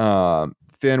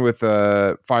 Finn with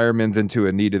a fireman's into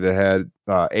a knee to the head.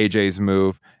 AJ's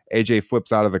move. AJ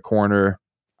flips out of the corner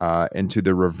into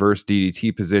the reverse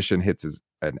DDT position, hits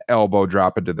an elbow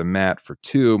drop into the mat for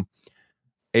 2.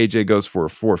 AJ goes for a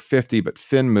 450, but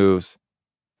Finn moves,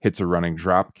 hits a running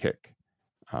drop kick.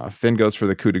 Finn goes for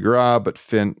the coup de grace,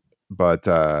 but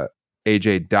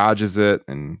AJ dodges it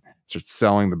and starts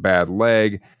selling the bad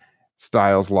leg.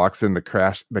 Styles locks in the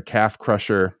calf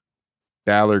crusher.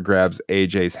 Balor grabs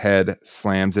AJ's head,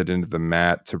 slams it into the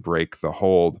mat to break the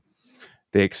hold.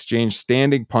 They exchange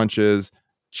standing punches,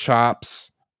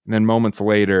 chops, and then moments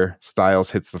later, Styles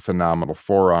hits the phenomenal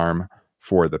forearm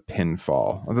for the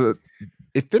pinfall.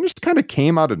 It finished kind of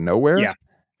came out of nowhere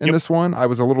in this one. I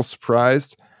was a little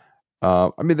surprised.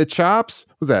 I mean, the chops,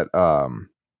 was that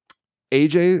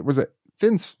AJ? Was it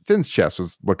Finn's chest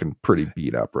was looking pretty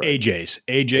beat up, right? AJ.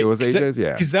 It was AJ's,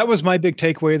 yeah. Because that was my big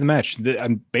takeaway of the match.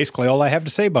 Basically, all I have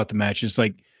to say about the match is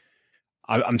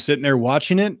I'm sitting there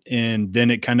watching it, and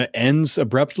then it kind of ends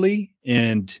abruptly,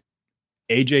 and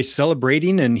AJ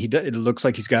celebrating, and it looks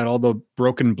like he's got all the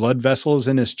broken blood vessels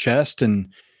in his chest, and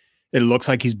it looks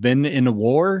like he's been in a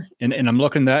war. And I'm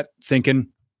looking at that thinking,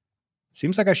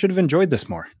 seems like I should have enjoyed this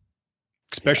more,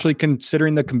 especially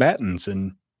considering the combatants,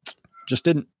 and just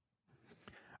didn't.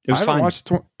 It was fine.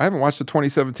 I haven't watched the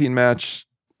 2017 match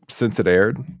since it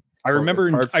aired. I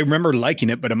remember liking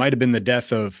it, but it might have been the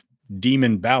death of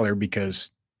Demon Balor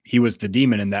because he was the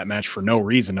demon in that match for no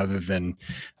reason other than,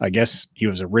 I guess, he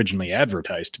was originally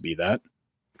advertised to be that.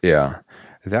 Yeah,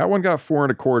 that one got 4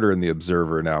 1/4 in the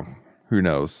Observer. Now, who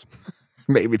knows?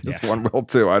 Maybe this one will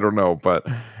too. I don't know, but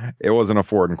it wasn't a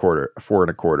 4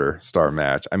 1/4 star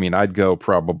match. I mean, I'd go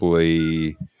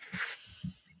probably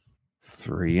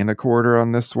 3 1/4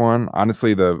 on this one.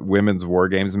 Honestly, the women's War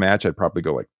Games match, I'd probably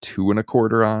go 2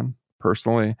 1/4 on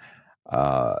personally.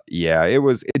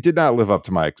 It did not live up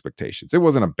to my expectations. It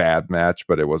wasn't a bad match,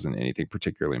 but it wasn't anything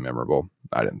particularly memorable,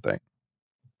 I didn't think.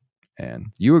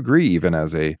 And you agree, even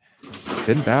as a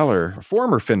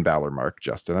former Finn Balor mark,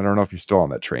 Justin. I don't know if you're still on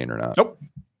that train or not. Nope.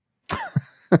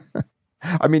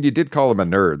 I mean, you did call him a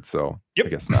nerd, so I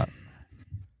guess not.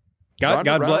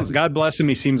 God bless him.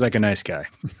 He seems like a nice guy.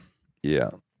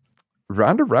 Yeah.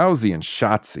 Ronda Rousey and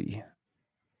Shotzi.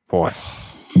 Boy.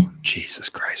 Jesus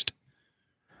Christ.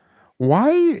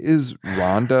 Why is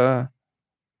Ronda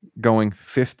going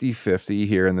 50-50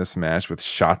 here in this match with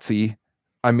Shotzi?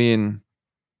 I mean,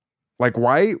 Like,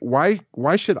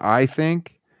 why should I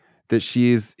think that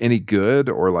she's any good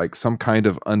or like some kind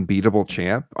of unbeatable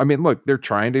champ? I mean, look, they're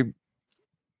trying to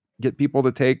get people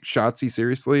to take Shotzi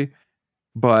seriously,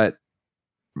 but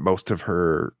most of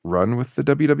her run with the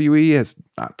WWE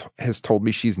has told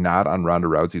me she's not on Ronda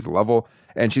Rousey's level,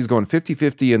 and she's going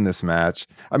 50-50 in this match.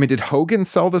 I mean, did Hogan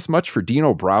sell this much for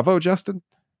Dino Bravo, Justin?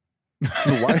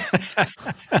 Why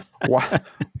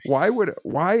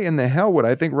in the hell would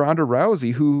I think Ronda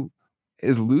Rousey, who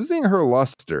is losing her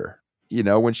luster,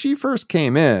 when she first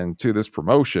came in to this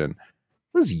promotion, it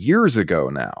was years ago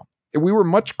now. We were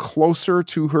much closer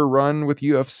to her run with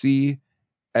UFC,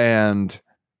 and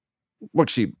look,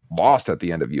 she lost at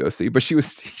the end of UFC, but she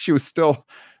was still,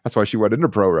 that's why she went into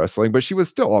pro wrestling, but she was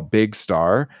still a big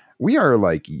star. We are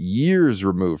like years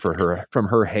removed from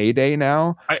her heyday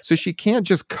now. So she can't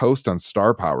just coast on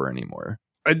star power anymore.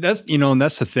 And that's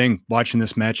the thing, watching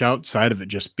this match outside of it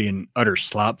just being utter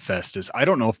slop fest, is I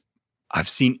don't know if I've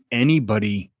seen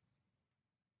anybody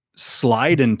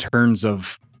slide in terms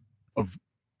of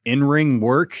in-ring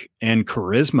work and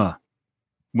charisma.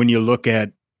 When you look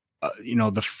at,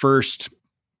 the first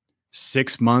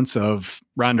 6 months of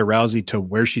Ronda Rousey to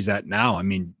where she's at now, I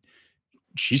mean,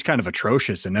 she's kind of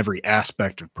atrocious in every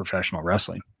aspect of professional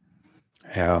wrestling.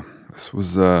 Yeah, this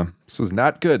was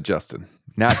not good, Justin.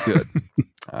 Not good.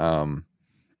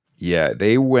 Yeah,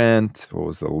 they went, what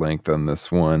was the length on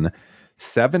this one?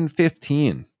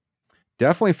 7:15.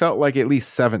 Definitely felt like at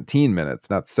least 17 minutes,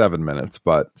 not 7 minutes,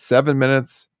 but 7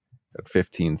 minutes at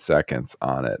 15 seconds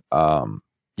on it.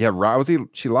 Yeah, Rousey,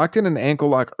 she locked in an ankle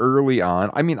lock early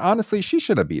on. I mean, honestly, she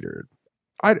should have beat her.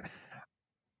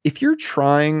 If you're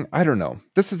trying, I don't know.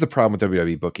 This is the problem with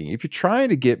WWE booking. If you're trying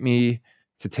to get me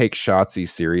to take Shotzi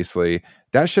seriously,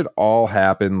 that should all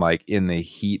happen like in the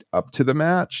heat up to the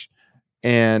match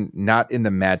and not in the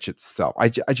match itself. I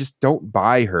just don't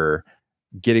buy her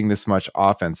getting this much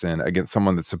offense in against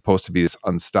someone that's supposed to be this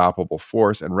unstoppable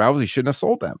force. And Rousey shouldn't have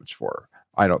sold that much for her,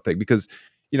 I don't think, because,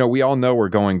 we all know we're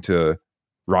going to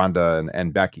Ronda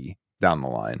and Becky down the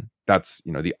line. That's,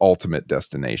 the ultimate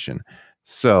destination.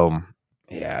 So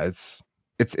yeah,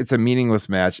 it's a meaningless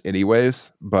match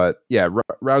anyways, but yeah,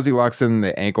 Rousey locks in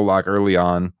the ankle lock early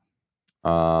on.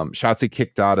 Shotzi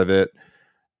kicked out of it.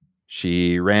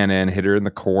 She ran in, hit her in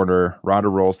the corner. Ronda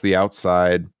rolls to the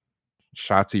outside.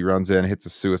 Shotzi runs in, hits a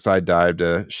suicide dive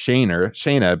to Shayna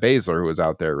Baszler, who was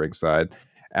out there ringside,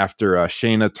 after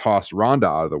Shayna tossed Ronda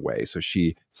out of the way. So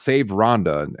she saved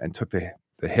Ronda and took the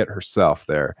hit herself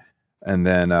there. And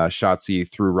then Shotzi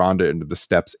threw Ronda into the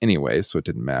steps anyway, so it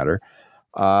didn't matter.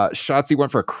 Shotzi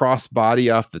went for a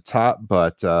crossbody off the top,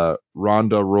 but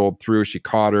Ronda rolled through. She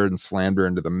caught her and slammed her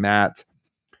into the mat.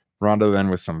 Ronda then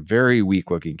with some very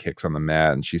weak-looking kicks on the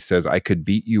mat, and she says, "I could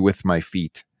beat you with my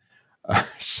feet."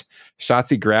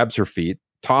 Shotzi grabs her feet,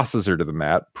 tosses her to the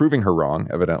mat, proving her wrong,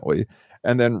 evidently.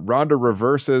 And then Ronda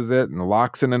reverses it and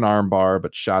locks in an armbar,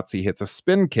 but Shotzi hits a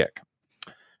spin kick.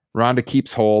 Ronda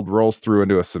keeps hold, rolls through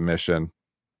into a submission.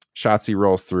 Shotzi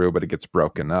rolls through, but it gets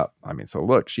broken up. I mean, so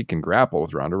look, she can grapple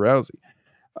with Ronda Rousey.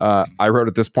 I wrote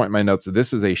at this point in my notes,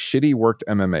 this is a shitty worked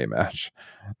MMA match.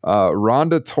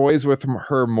 Ronda toys with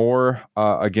her more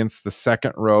against the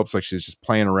second ropes, like she's just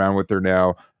playing around with her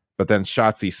now. But then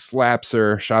Shotzi slaps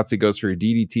her. Shotzi goes for a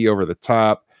DDT over the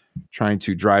top, trying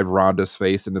to drive Ronda's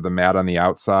face into the mat on the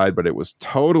outside, but it was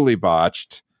totally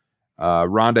botched.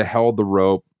 Ronda held the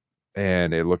rope,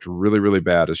 and it looked really, really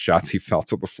bad as Shotzi fell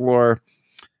to the floor.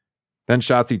 Then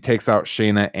Shotzi takes out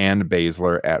Shayna and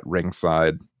Baszler at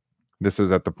ringside. This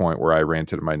is at the point where I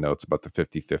ranted in my notes about the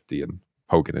 50-50 and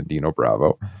Hogan and Dino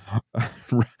Bravo.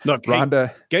 Look,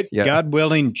 Ronda, God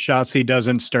willing, Shotzi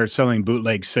doesn't start selling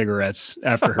bootleg cigarettes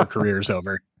after her career's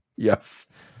over. Yes.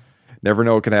 Never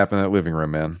know what can happen in that living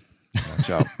room, man. Watch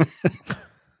out.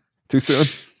 Too soon?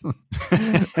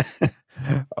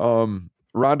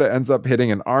 Ronda ends up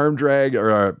hitting an arm drag or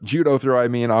a judo throw,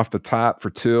 off the top for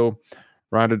 2.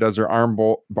 Ronda does her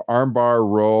armbar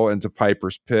roll into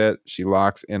Piper's Pit. She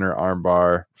locks in her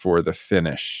armbar for the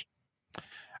finish.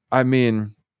 I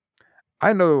mean,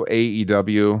 I know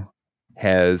AEW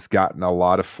has gotten a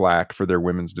lot of flack for their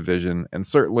women's division, and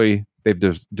certainly they've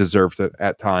deserved it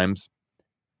at times.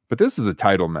 But this is a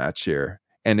title match here.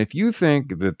 And if you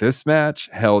think that this match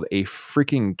held a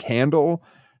freaking candle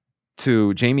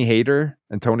to Jamie Hayter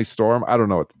and Toni Storm, I don't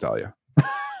know what to tell you.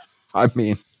 I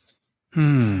mean,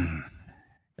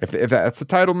 if that's a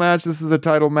title match, this is a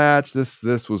title match.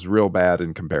 This was real bad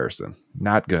in comparison.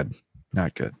 Not good.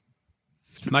 Not good.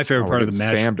 My favorite part of the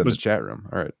match spammed in the chat room.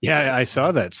 All right. Yeah, I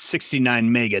saw that.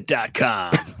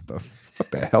 69mega.com.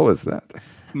 What the hell is that?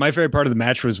 My favorite part of the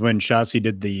match was when Shotzi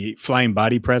did the flying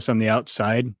body press on the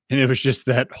outside, and it was just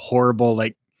that horrible,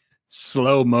 like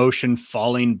slow motion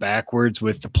falling backwards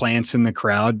with the plants in the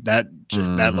crowd. That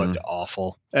looked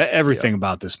awful. Everything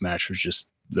about this match was just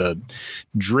the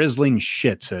drizzling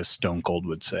shits, as Stone Cold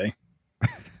would say.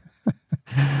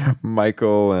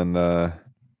 Michael and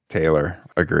Taylor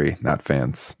agree. Not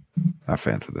fans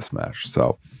of this match.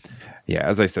 So yeah,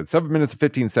 as I said, 7 minutes and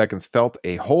 15 seconds felt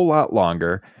a whole lot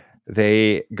longer.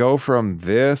 They go from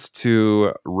this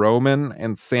to Roman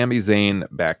and Sami Zayn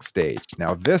backstage.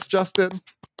 Now this, Justin,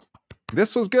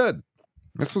 this was good.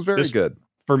 This was very good.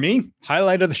 For me,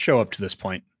 highlight of the show up to this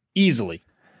point. Easily.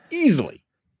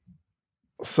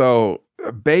 So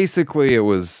basically it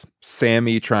was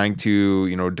Sammy trying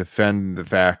to, defend the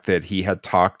fact that he had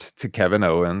talked to Kevin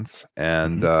Owens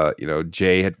and,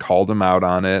 Jay had called him out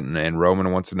on it. And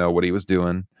Roman wants to know what he was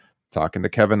doing, talking to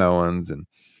Kevin Owens. And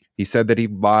he said that he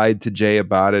lied to Jay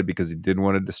about it because he didn't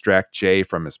want to distract Jay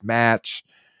from his match.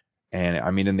 And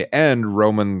I mean, in the end,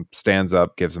 Roman stands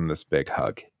up, gives him this big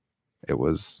hug. It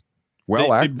was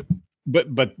well acted.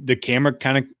 But the camera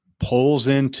kind of pulls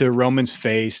into Roman's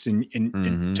face and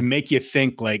to make you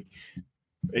think like,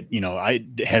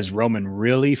 has Roman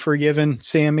really forgiven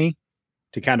Sammy,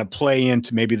 to kind of play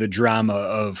into maybe the drama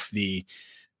of the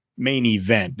main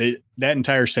event. That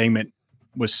entire segment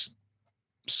was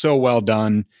so well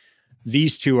done.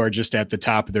 These two are just at the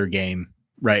top of their game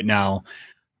right now.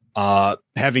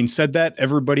 Having said that,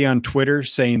 everybody on Twitter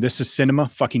saying this is cinema,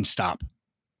 fucking stop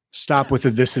with the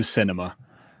this is cinema.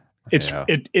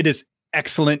 It is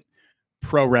excellent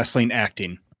pro wrestling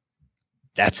acting.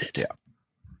 That's it.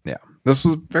 Yeah. This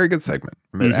was a very good segment.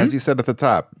 I mean, as you said at the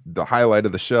top, the highlight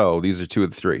of the show, these are 2 of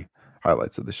the 3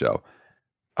 highlights of the show.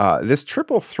 This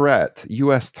triple threat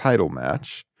US title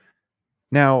match.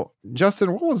 Now,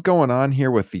 Justin, what was going on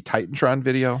here with the Titantron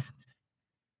video?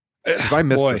 Because I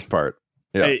missed this part.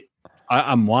 Yeah.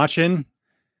 I'm watching,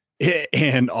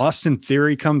 and Austin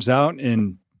Theory comes out,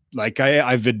 and like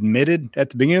I've admitted at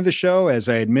the beginning of the show, as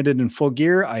I admitted in Full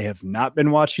Gear, I have not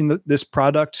been watching this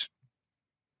product,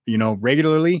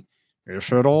 regularly,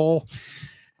 if at all.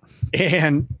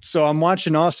 And so I'm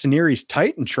watching Austin Aries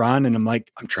Titantron, and I'm like,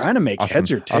 I'm trying to make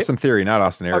heads or tails. Austin Theory, not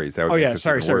Austin Aries.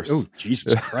 Sorry. Oh,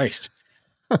 Jesus Christ.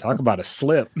 Talk about a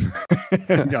slip.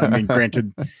 I mean,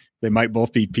 granted, they might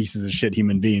both be pieces of shit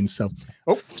human beings. So,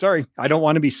 sorry. I don't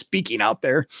want to be speaking out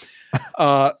there.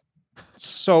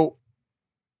 So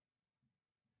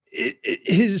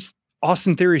his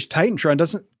Austin Theory's Titantron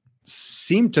doesn't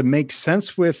seem to make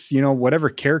sense with, whatever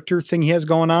character thing he has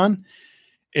going on.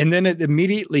 And then it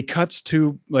immediately cuts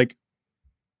to like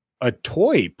a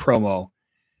toy promo.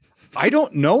 I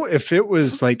don't know if it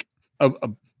was like a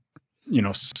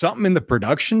something in the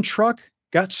production truck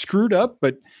got screwed up,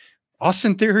 but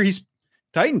Austin Theory's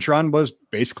Titantron was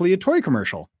basically a toy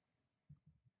commercial.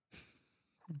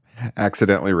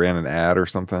 Accidentally ran an ad or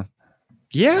something.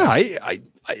 Yeah. I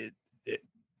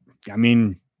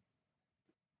mean,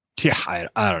 yeah,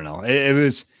 I don't know. It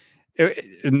was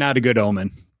not a good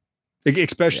omen,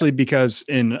 especially because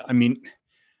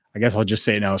I guess I'll just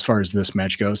say it now as far as this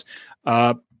match goes.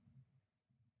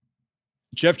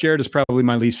 Jeff Jarrett is probably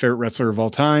my least favorite wrestler of all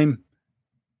time.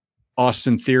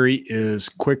 Austin Theory is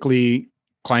quickly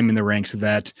climbing the ranks of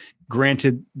that.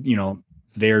 Granted,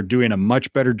 they're doing a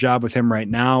much better job with him right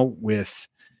now with,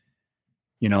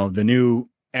 the new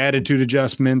attitude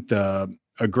adjustment, the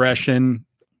aggression,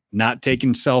 not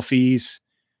taking selfies.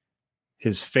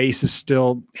 His face is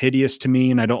still hideous to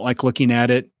me, and I don't like looking at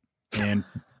it. And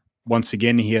once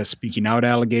again, he has speaking out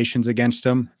allegations against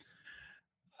him.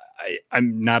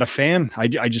 I'm not a fan.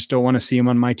 I just don't want to see him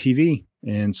on my TV.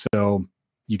 And so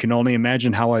you can only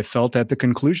imagine how I felt at the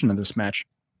conclusion of this match.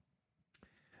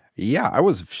 Yeah, I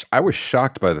was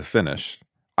shocked by the finish.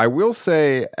 I will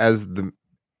say as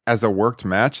a worked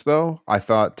match though, I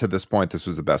thought to this point this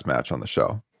was the best match on the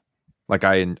show. Like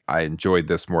I enjoyed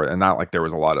this more, and not like there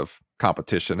was a lot of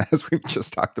competition as we've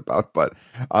just talked about, but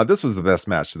this was the best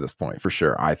match to this point for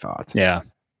sure, I thought. Yeah.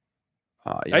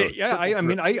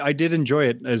 I did enjoy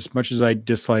it as much as I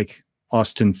dislike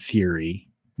Austin Theory,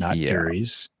 not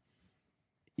Aries.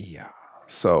 Yeah.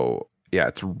 So yeah,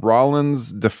 it's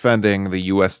Rollins defending the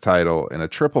U.S. title in a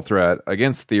triple threat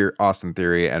against Austin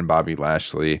Theory and Bobby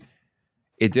Lashley.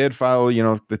 It did follow,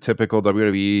 the typical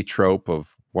WWE trope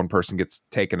of one person gets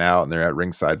taken out and they're at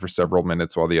ringside for several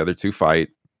minutes while the other two fight.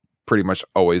 Pretty much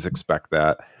always expect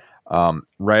that.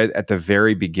 Right at the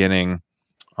very beginning,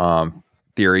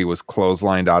 Theory was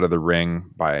clotheslined out of the ring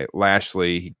by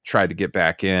Lashley. He tried to get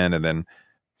back in, and then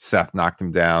Seth knocked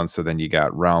him down. So then you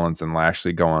got Rollins and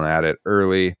Lashley going at it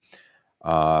early.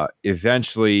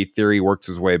 Eventually, Theory works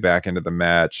his way back into the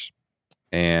match,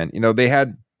 and they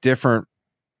had different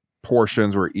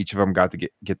portions where each of them got to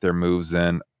get their moves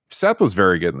in. Seth was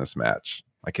very good in this match.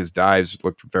 Like, his dives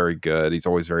looked very good. He's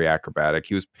always very acrobatic.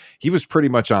 He was pretty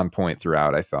much on point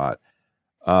throughout, I thought.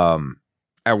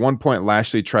 At one point,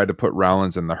 Lashley tried to put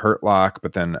Rollins in the hurt lock,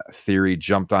 but then Theory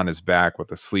jumped on his back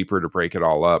with a sleeper to break it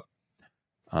all up.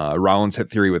 Rollins hit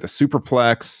Theory with a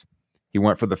superplex. He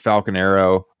went for the Falcon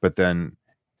Arrow, but then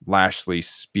Lashley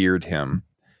speared him.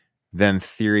 Then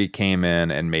Theory came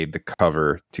in and made the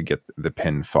cover to get the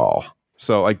pinfall.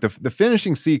 So, like, the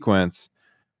finishing sequence,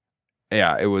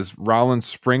 yeah, it was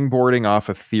Rollins springboarding off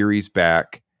of Theory's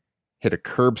back, hit a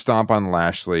curb stomp on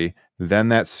Lashley, then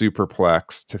that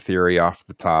superplex to Theory off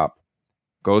the top,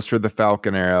 goes for the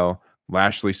Falcon Arrow,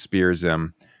 Lashley spears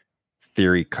him,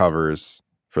 Theory covers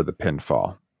for the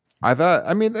pinfall.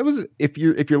 It was, if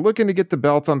you're looking to get the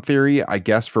belt on Theory, I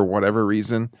guess for whatever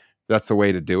reason, that's the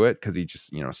way to do it, because he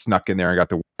just snuck in there and got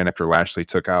the win after Lashley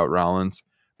took out Rollins.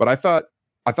 But I thought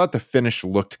the finish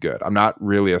looked good. I'm not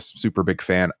really a super big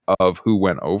fan of who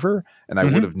went over, and I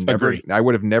would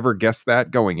have never guessed that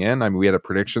going in. I mean, we had a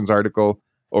predictions article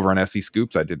over on SE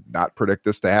Scoops. I did not predict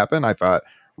this to happen. I thought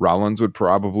Rollins would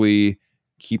probably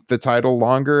keep the title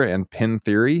longer and pin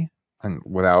Theory, and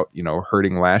without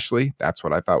hurting Lashley. That's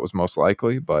what I thought was most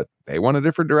likely, but they went a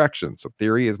different direction. So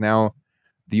Theory is now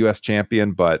the US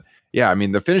champion. But yeah, I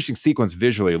mean, the finishing sequence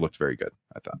visually looked very good,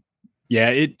 I thought. Yeah,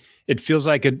 it feels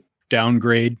like a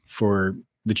downgrade for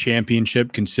the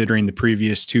championship, considering the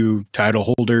previous two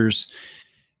title holders.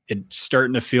 It's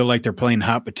starting to feel like they're playing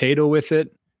hot potato with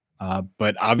it.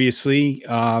 But obviously,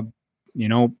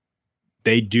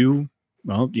 they do.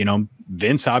 Well,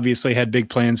 Vince obviously had big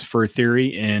plans for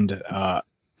Theory, and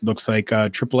looks like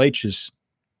Triple H is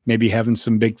maybe having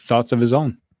some big thoughts of his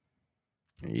own.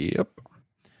 Yep.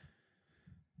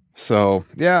 So,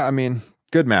 yeah, I mean,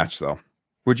 good match, though.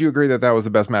 Would you agree that was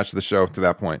the best match of the show to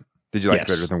that point? Did you like it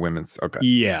better than women's? Okay.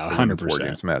 Yeah, 100%. War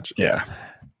Games match. Yeah.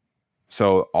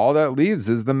 So all that leaves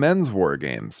is the men's War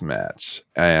Games match.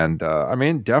 And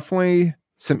definitely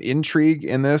some intrigue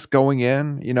in this going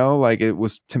in.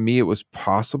 To me, it was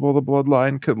possible the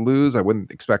Bloodline could lose. I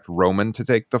wouldn't expect Roman to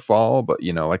take the fall, but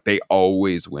they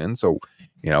always win. So,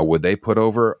 would they put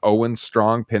over Owen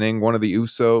Strong pinning one of the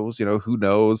Usos? Who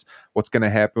knows what's going to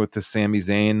happen with the Sami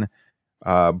Zayn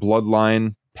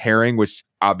Bloodline pairing, which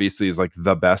obviously is like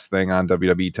the best thing on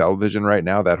WWE television right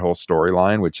now, that whole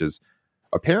storyline, which is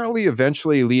apparently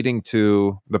eventually leading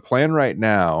to the plan right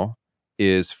now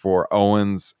is for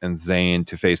Owens and Zayn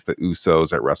to face the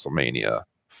Usos at WrestleMania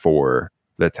for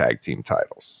the tag team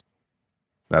titles.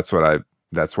 That's what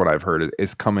I've heard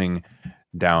is coming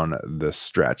down the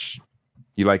stretch.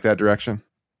 You like that direction?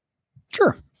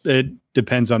 Sure. It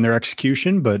depends on their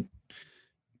execution, but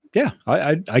yeah,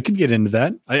 I could get into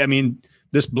that. I mean,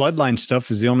 this Bloodline stuff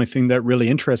is the only thing that really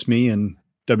interests me in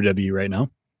WWE right now.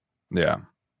 Yeah.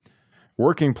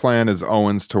 Working plan is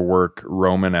Owens to work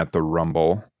Roman at the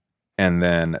Rumble, and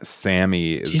then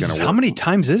Sammy is going to work. How many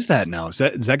times is that now? Is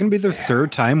that going to be their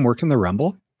third time working the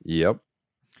Rumble? Yep.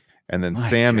 And then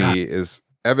Sammy's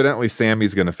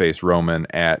going to face Roman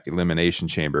at Elimination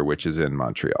Chamber, which is in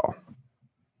Montreal,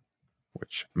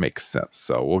 which makes sense.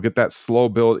 So we'll get that slow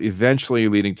build eventually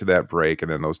leading to that break. And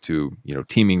then those two,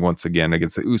 teaming once again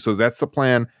against the Usos. That's the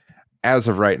plan as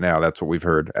of right now. That's what we've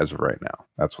heard as of right now.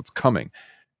 That's what's coming.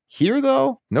 Here,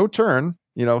 though, no turn.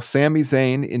 Sami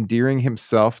Zayn endearing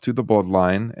himself to the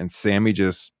Bloodline, and Sammy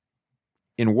just,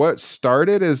 in what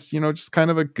started as, just kind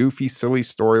of a goofy, silly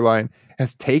storyline,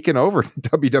 has taken over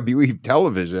WWE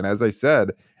television, as I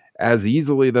said, as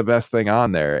easily the best thing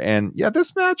on there. And yeah,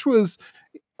 this match was,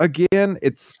 again,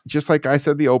 it's just like I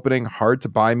said, the opening, hard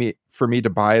for me to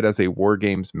buy it as a War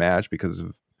Games match because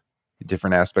of the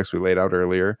different aspects we laid out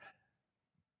earlier.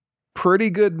 Pretty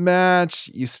good match.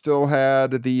 You still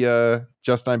had the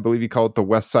Justin, I believe you call it the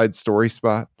West Side Story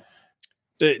spot.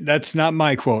 That's not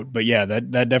my quote, but yeah,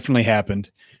 that definitely happened.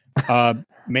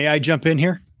 May I jump in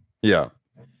here? Yeah.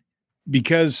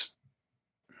 Because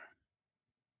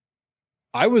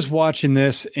I was watching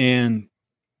this and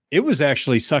it was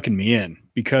actually sucking me in,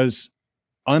 because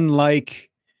unlike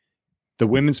the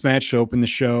women's match to open the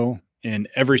show and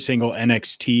every single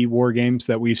NXT War Games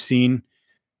that we've seen,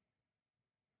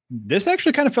 this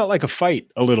actually kind of felt like a fight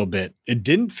a little bit. It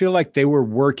didn't feel like they were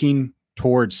working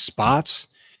towards spots.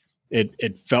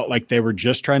 It felt like they were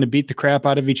just trying to beat the crap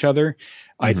out of each other.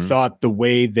 Mm-hmm. I thought the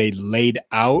way they laid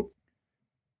out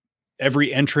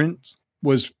every entrance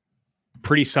was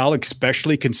pretty solid,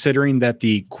 especially considering that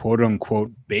the quote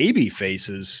unquote baby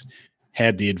faces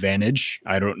had the advantage.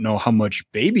 I don't know how much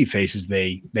baby faces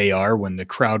they are when the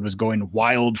crowd was going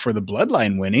wild for the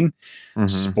Bloodline winning.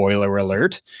 Spoiler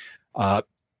alert. But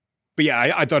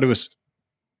yeah, I thought it was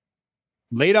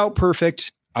laid out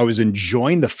perfect. I was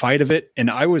enjoying the fight of it. And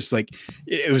I was like,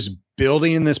 it was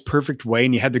building in this perfect way.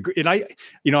 And you had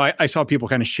I saw people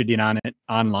kind of shitting on it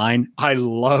online. I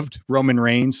loved Roman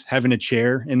Reigns having a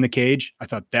chair in the cage. I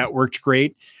thought that worked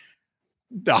great.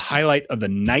 The highlight of the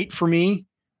night for me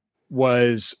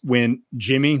was when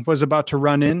Jimmy was about to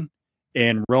run in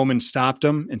and Roman stopped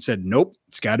him and said, nope,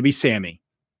 it's got to be Sammy.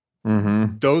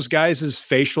 Those guys'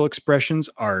 facial expressions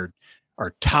are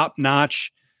top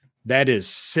notch. That is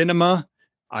cinema.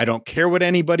 I don't care what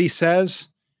anybody says.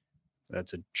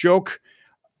 That's a joke,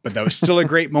 but that was still a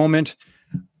great moment.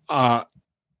 But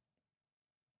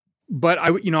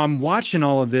I'm watching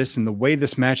all of this and the way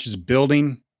this match is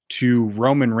building to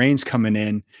Roman Reigns coming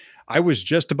in. I was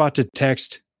just about to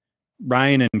text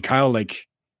Ryan and Kyle, like,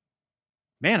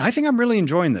 man, I think I'm really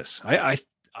enjoying this.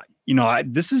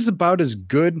 This is about as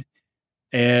good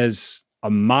as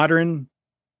a modern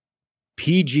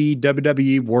PG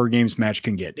WWE War Games match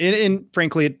can get. And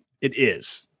frankly, it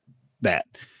is that.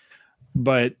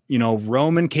 But,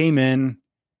 Roman came in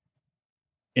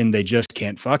and they just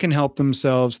can't fucking help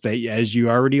themselves. They, as you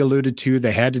already alluded to,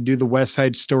 they had to do the West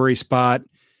Side Story spot.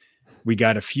 We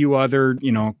got a few other,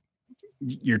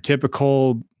 your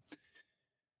typical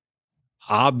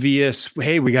obvious,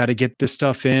 hey, we got to get this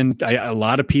stuff in. A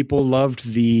lot of people loved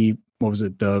the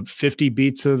 50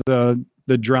 beats of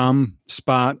the drum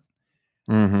spot.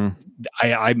 My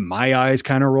eyes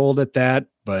kind of rolled at that,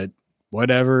 but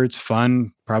whatever, it's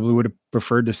fun. Probably would have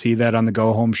preferred to see that on the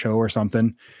Go Home show or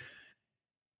something.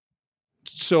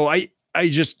 So I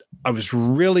was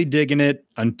really digging it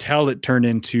until it turned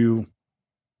into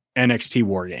NXT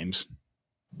War Games.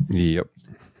 Yep.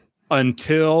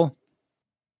 Until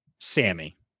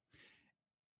Sammy.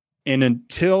 And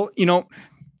until,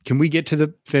 can we get to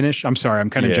the finish? I'm sorry, I'm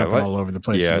kind of jumping all over the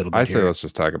place a little bit. I say let's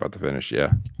just talk about the finish.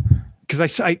 Yeah.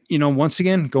 Because I once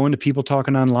again, going to people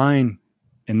talking online,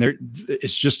 and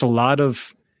it's just a lot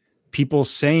of people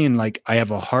saying, like, I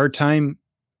have a hard time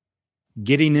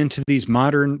getting into these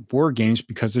modern war games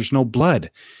because there's no blood.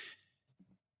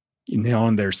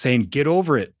 And they're saying, get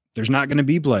over it. There's not going to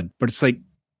be blood. But it's like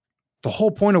the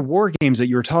whole point of war games that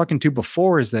you were talking to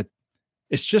before is that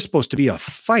it's just supposed to be a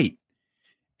fight.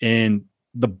 And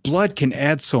the blood can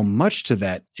add so much to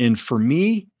that. And for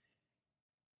me,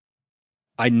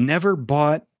 I never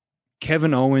bought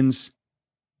Kevin Owens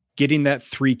getting that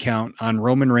 3 count on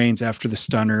Roman Reigns after the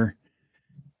stunner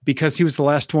because he was the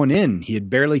last one in. He had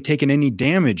barely taken any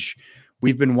damage.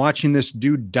 We've been watching this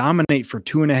dude dominate for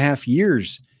 2.5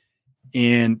 years,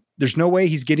 and there's no way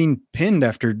he's getting pinned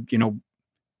after,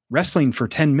 wrestling for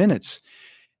 10 minutes.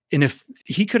 And if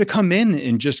he could have come in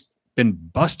and just been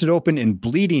busted open and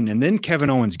bleeding, and then Kevin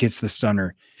Owens gets the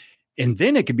stunner, and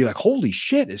then it could be like, holy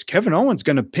shit, is Kevin Owens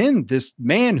going to pin this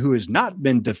man who has not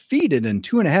been defeated in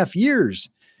 2.5 years?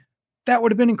 That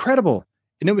would have been incredible.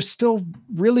 And it was still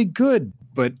really good.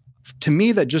 But to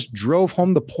me, that just drove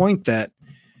home the point that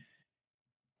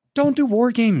don't do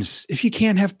war games if you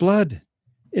can't have blood.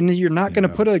 And you're not going to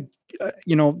put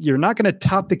you're not going to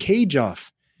top the cage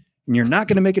off. And you're not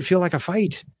going to make it feel like a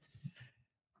fight.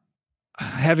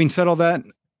 Having said all that,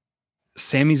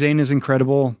 Sami Zayn is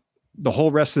incredible. The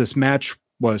whole rest of this match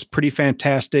was pretty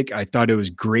fantastic. I thought it was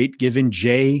great giving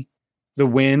Jay the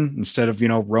win instead of,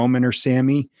 Roman or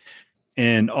Sammy,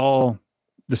 and all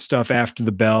the stuff after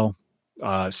the bell.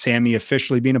 Sammy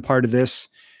officially being a part of this.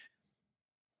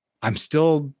 I'm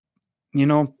still,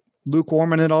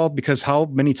 lukewarm on it all because how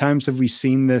many times have we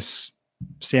seen this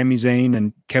Sami Zayn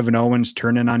and Kevin Owens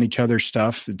turning on each other's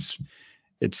stuff? It's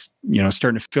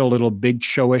starting to feel a little Big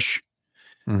Showish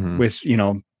with,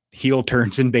 heel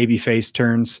turns and babyface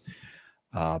turns,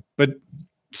 but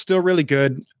still really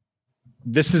good.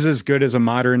 This is as good as a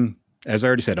modern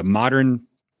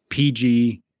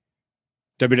PG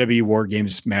WWE War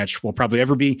Games match will probably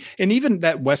ever be. And even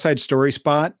that West Side Story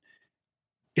spot,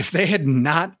 if they had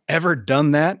not ever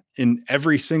done that in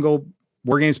every single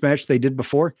War Games match they did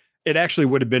before, it actually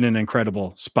would have been an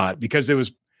incredible spot because it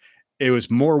was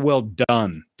more well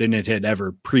done than it had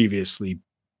ever previously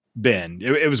been.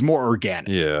 It was more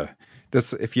organic. Yeah.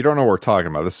 This, if you don't know what we're talking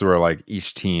about, this is where like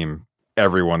each team,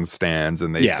 everyone stands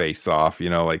and they face off,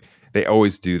 like they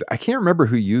always do that. I can't remember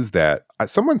who used that.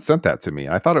 Someone sent that to me.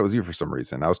 I thought it was you for some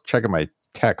reason. I was checking my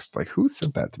text, like who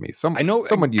sent that to me? I know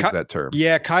someone used that term.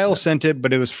 Yeah. Kyle sent it,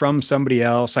 but it was from somebody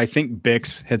else. I think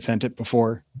Bix had sent it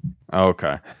before.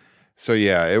 Okay. So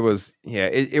yeah, it was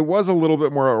a little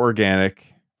bit more organic.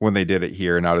 when they did it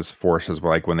here, not as forced as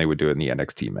like when they would do it in the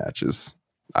NXT matches.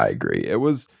 I agree. It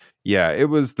was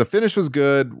the finish was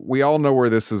good. We all know where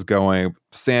this is going.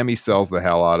 Sammy sells the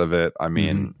hell out of it. I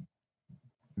mean,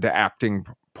 the acting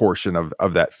portion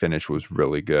of that finish was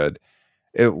really good.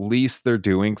 At least they're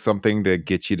doing something to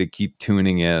get you to keep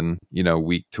tuning in,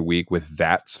 week to week with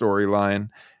that storyline,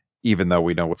 even though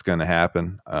we know what's going to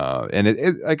happen. And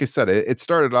it like I said, it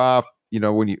started off,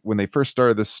 when they first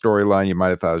started this storyline, you might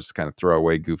have thought it was just kind of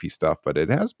throwaway, goofy stuff, but it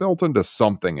has built into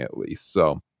something at least.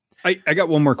 So I got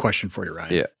one more question for you,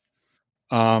 Ryan. Yeah.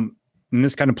 And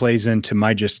this kind of plays into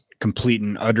my just complete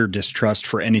and utter distrust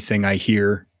for anything I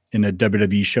hear in a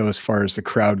WWE show as far as the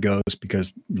crowd goes,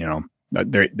 because,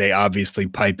 they obviously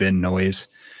pipe in noise.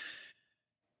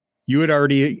 You had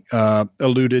already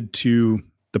alluded to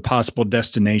the possible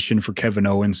destination for Kevin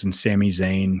Owens and Sami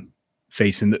Zayn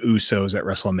facing the Usos at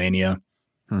WrestleMania.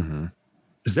 Mm-hmm.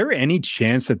 Is there any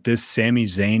chance that this Sami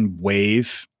Zayn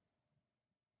wave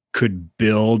could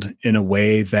build in a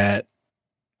way that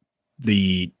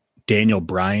the Daniel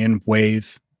Bryan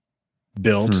wave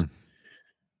built?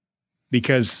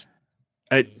 Because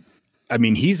I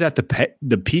mean, he's at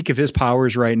the peak of his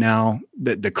powers right now.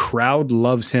 The crowd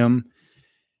loves him.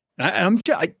 I'm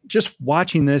just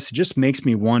watching this. It just makes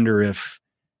me wonder if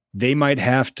they might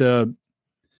have to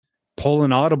pull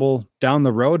an audible down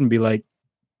the road and be like,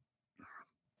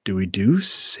 do we do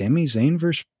Sami Zayn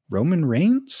versus Roman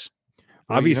Reigns?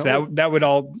 Well, obviously, that would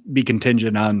all be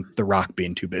contingent on The Rock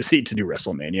being too busy to do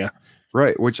WrestleMania.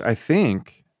 Right, which I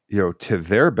think, to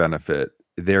their benefit,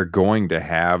 they're going to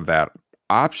have that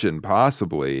option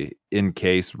possibly in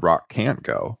case Rock can't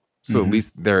go. So at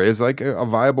least there is like a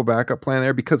viable backup plan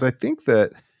there, because I think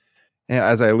that,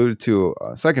 as I alluded to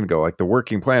a second ago, like the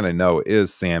working plan I know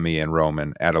is Sammy and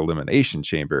Roman at Elimination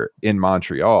Chamber in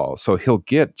Montreal. So he'll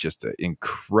get just an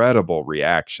incredible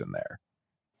reaction there,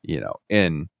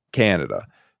 in Canada.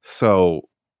 So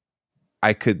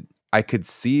I could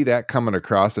see that coming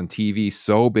across on TV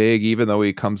so big, even though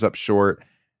he comes up short.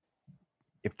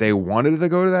 If they wanted to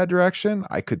go to that direction,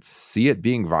 I could see it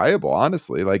being viable,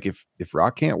 honestly. Like if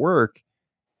Rock can't work,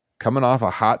 coming off a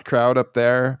hot crowd up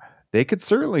there, they could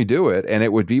certainly do it, and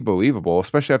it would be believable,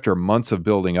 especially after months of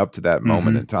building up to that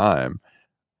moment in time.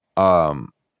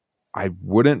 I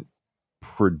wouldn't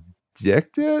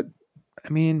predict it. I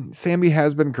mean, Sammy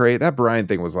has been great. That Bryan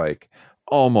thing was like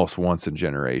almost once in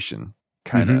generation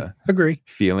kind of agree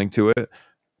feeling to it.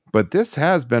 But this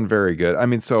has been very good. I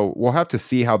mean, so we'll have to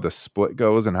see how the split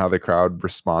goes and how the crowd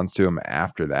responds to him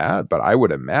after that. But I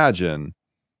would imagine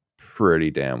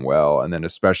pretty damn well. And then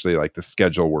especially like the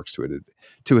schedule works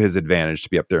to his advantage to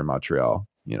be up there in Montreal,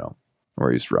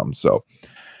 where he's from. So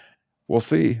we'll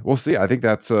see. I think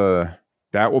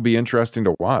that will be interesting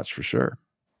to watch for sure.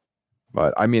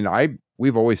 But I mean,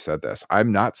 we've always said this.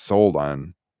 I'm not sold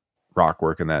on Rock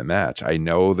work in that match. I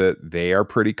know that they are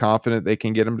pretty confident they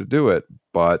can get him to do it,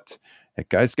 but that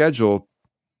guy's schedule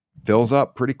fills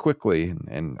up pretty quickly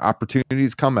and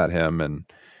opportunities come at him. And,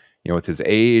 with his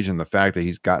age and the fact that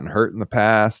he's gotten hurt in the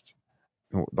past,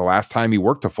 the last time he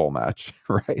worked a full match,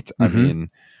 right? I mean,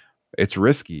 it's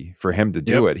risky for him to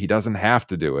do it. He doesn't have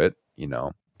to do it.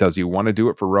 Does he want to do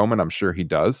it for Roman? I'm sure he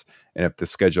does. And if the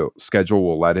schedule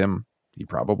will let him, he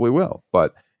probably will.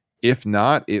 But if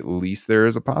not, at least there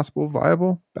is a possible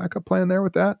viable backup plan there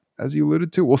with that, as you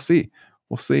alluded to. We'll see.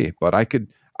 But I could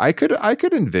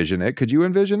envision it. Could you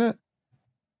envision it?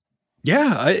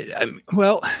 Yeah.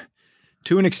 Well,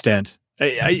 to an extent.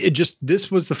 This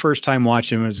was the first time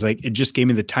watching. It was like, it just gave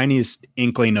me the tiniest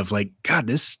inkling of like, God,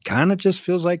 this kind of just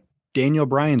feels like Daniel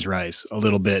Bryan's rise a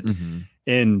little bit.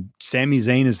 And Sami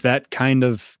Zayn is that kind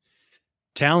of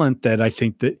talent that I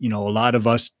think that, a lot of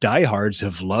us diehards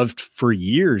have loved for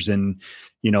years. And,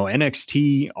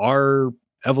 NXT, our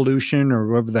Evolution, or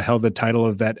whatever the hell the title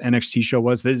of that NXT show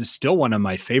was, this is still one of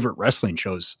my favorite wrestling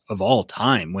shows of all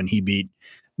time when he beat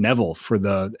Neville for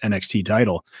the NXT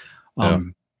title.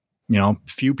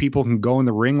 Few people can go in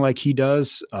the ring like he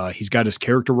does. He's got his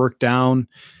character work down,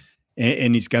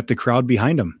 and he's got the crowd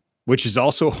behind him, which is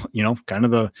also, kind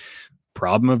of the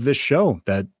problem of this show,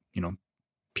 that,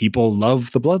 people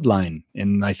love the bloodline,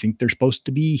 and I think they're supposed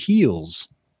to be heels.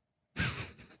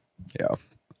 Yeah.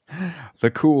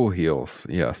 The cool heels.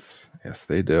 Yes,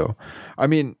 they do. I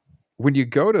mean, when you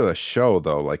go to a show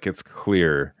though, like it's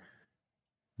clear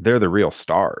they're the real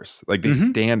stars. Like they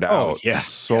stand out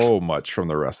so much from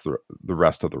the rest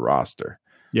of the roster.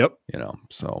 Yep.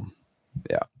 So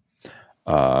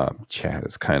yeah. Chat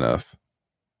is kind of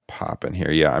popping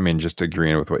here. Yeah. I mean, just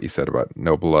agreeing with what you said about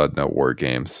no blood, no war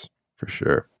games for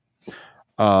sure.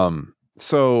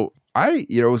 So I,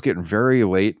 it was getting very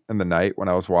late in the night when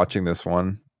I was watching this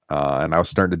one. and I was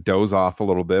starting to doze off a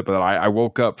little bit, but I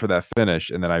woke up for that finish,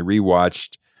 and then I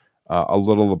rewatched a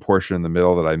little of the portion in the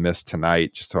middle that I missed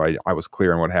tonight, just so I was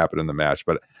clear on what happened in the match.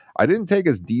 But I didn't take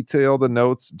as detailed a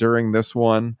notes during this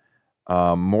one,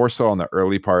 more so on the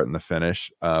early part and the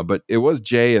finish. But it was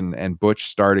Jay and Butch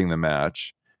starting the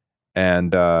match.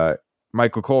 And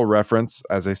Michael Cole reference,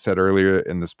 as I said earlier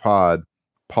in this pod,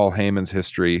 Paul Heyman's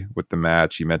history with the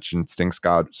match. He mentioned Sting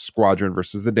Squadron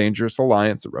versus the Dangerous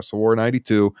Alliance at Wrestle War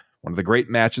 92, one of the great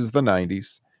matches of the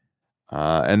 90s.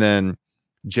 And then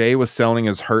Jay was selling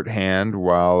his hurt hand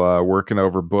while working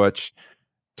over Butch.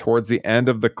 Towards the end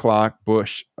of the clock,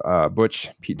 Butch,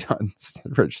 Pete Dunne,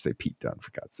 I should say Pete Dunne,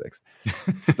 for God's sakes,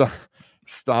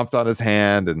 stomped on his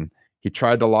hand, and he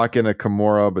tried to lock in a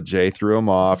Kimura, but Jay threw him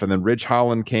off. And then Ridge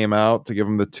Holland came out to give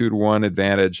him the 2-1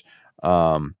 advantage.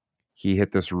 He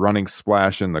hit this running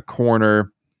splash in the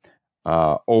corner,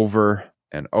 over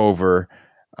and over,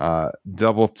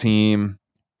 double team.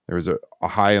 There was a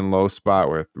high and low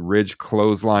spot with Ridge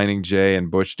clotheslining Jay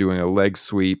and Butch doing a leg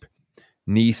sweep.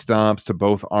 Knee stomps to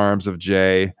both arms of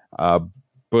Jay.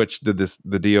 Butch did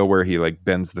the deal where he like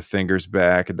bends the fingers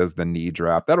back and does the knee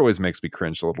drop. That always makes me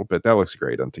cringe a little bit. That looks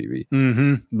great on TV.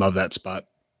 Mm-hmm. Love that spot.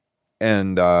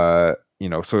 And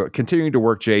so continuing to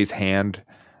work Jay's hand,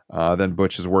 then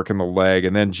Butch is working the leg,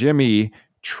 and then Jimmy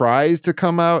tries to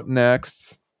come out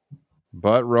next,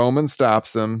 but Roman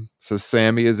stops him. So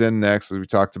Sammy is in next, as we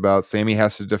talked about. Sammy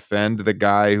has to defend the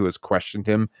guy who has questioned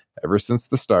him ever since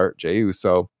the start, Jey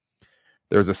Uso.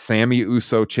 There's a Sammy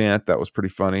Uso chant that was pretty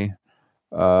funny.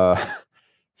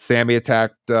 Sammy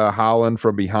attacked Holland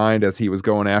from behind as he was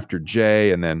going after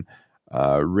Jay, and then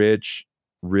Ridge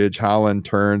Holland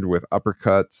turned with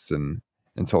uppercuts and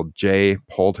until Jay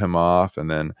pulled him off,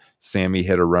 and then Sammy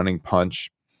hit a running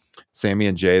punch. Sammy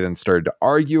and Jay then started to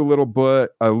argue a little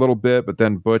bit, but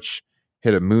then Butch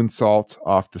hit a moonsault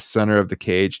off the center of the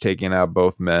cage, taking out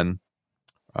both men.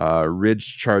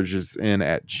 Ridge charges in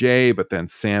at Jay, but then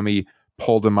Sammy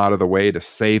pulled him out of the way to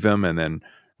save him, and then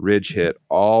Ridge hit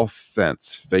all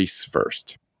fence face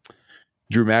first.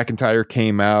 Drew McIntyre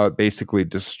came out, basically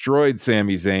destroyed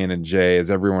Sami Zayn and Jay as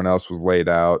everyone else was laid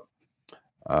out.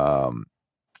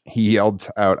 He yelled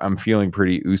out, "I'm feeling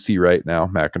pretty oozy right now."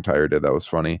 McIntyre did. That was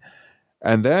funny.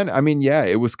 And then,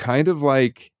 it was kind of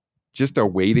like just a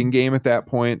waiting game at that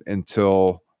point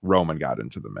until Roman got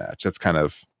into the match. That's kind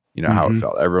of, how it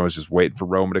felt. Everyone was just waiting for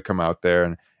Roman to come out there.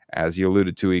 And as you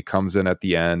alluded to, he comes in at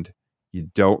the end. You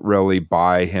don't really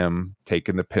buy him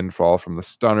taking the pinfall from the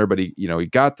stunner, but he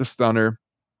got the stunner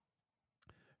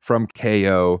from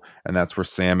KO, and that's where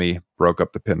Sammy broke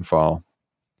up the pinfall.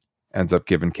 Ends up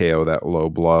giving KO that low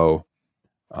blow.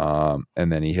 And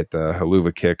then he hit the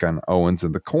haluva kick on Owens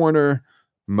in the corner,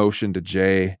 motioned to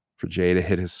Jay for Jay to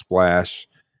hit his splash.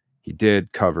 He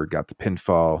did, covered, got the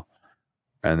pinfall.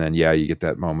 And then, you get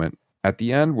that moment at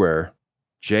the end where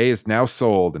Jay is now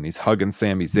sold and he's hugging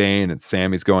Sami Zayn, and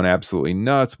Sammy's going absolutely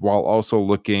nuts while also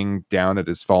looking down at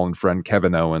his fallen friend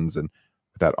Kevin Owens, and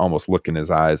with that almost look in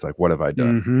his eyes like, what have I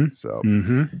done? So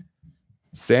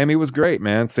Sammy was great,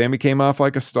 man. Sammy came off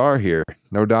like a star here.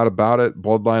 No doubt about it.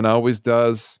 Bloodline always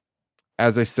does.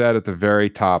 As I said at the very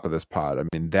top of this pod,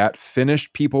 that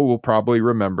finish people will probably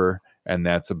remember, and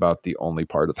that's about the only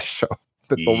part of the show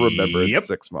that they'll remember in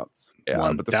 6 months. Yeah,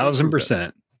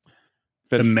 1,000%.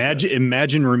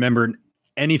 Imagine remembering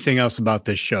anything else about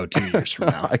this show 2 years from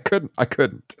now. I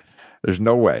couldn't. There's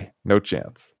no way. No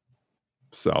chance.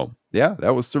 So,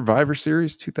 that was Survivor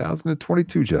Series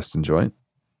 2022, Justin Joint.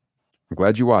 I'm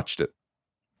glad you watched it.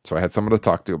 So I had someone to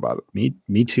talk to about it.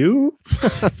 Me too.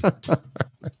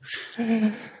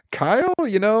 Kyle,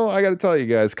 I got to tell you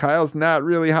guys, Kyle's not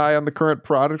really high on the current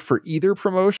product for either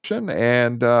promotion,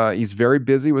 and he's very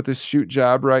busy with his shoot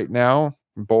job right now,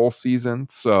 bowl season.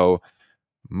 So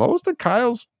most of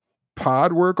Kyle's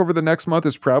pod work over the next month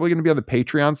is probably going to be on the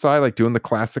Patreon side, like doing the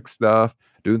classic stuff,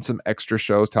 doing some extra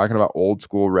shows, talking about old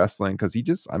school wrestling, because he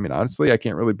just, honestly, I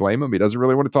can't really blame him. He doesn't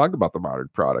really want to talk about the modern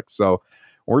product. So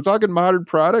when we're talking modern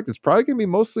product, it's probably going to be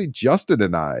mostly Justin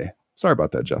and I. Sorry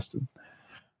about that, Justin.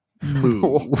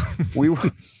 We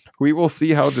will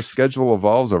see how the schedule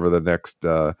evolves over the next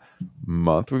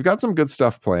month. We've got some good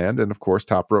stuff planned, and of course,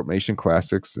 Top Rope Nation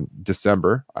Classics in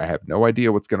December. I have no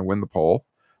idea what's going to win the poll,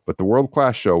 but the World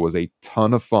Class show was a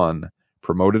ton of fun.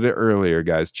 Promoted it earlier,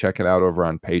 guys. Check it out over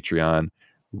on Patreon.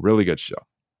 Really good show.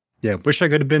 Yeah, wish I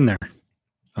could have been there.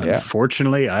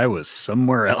 Unfortunately, I was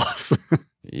somewhere else.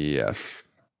 Yes,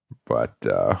 but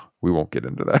we won't get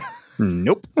into that.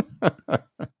 Nope.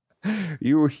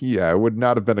 It would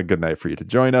not have been a good night for you to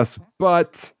join us,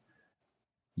 but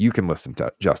you can listen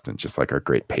to Justin just like our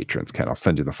great patrons can. I'll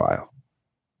send you the file.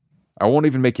 I won't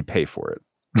even make you pay for it.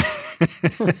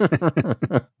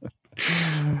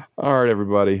 All right,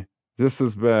 everybody. This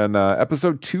has been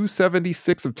episode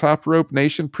 276 of Top Rope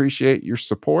Nation. Appreciate your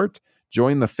support.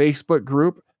 Join the Facebook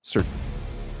group. Search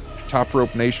Top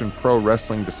Rope Nation Pro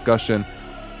Wrestling Discussion.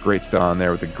 Great stuff on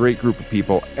there with a great group of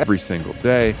people every single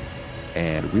day.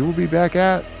 And we will be back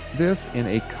at this in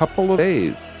a couple of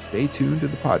days. Stay tuned to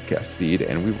the podcast feed,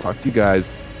 and we will talk to you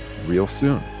guys real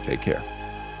soon. Take care.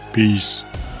 Peace.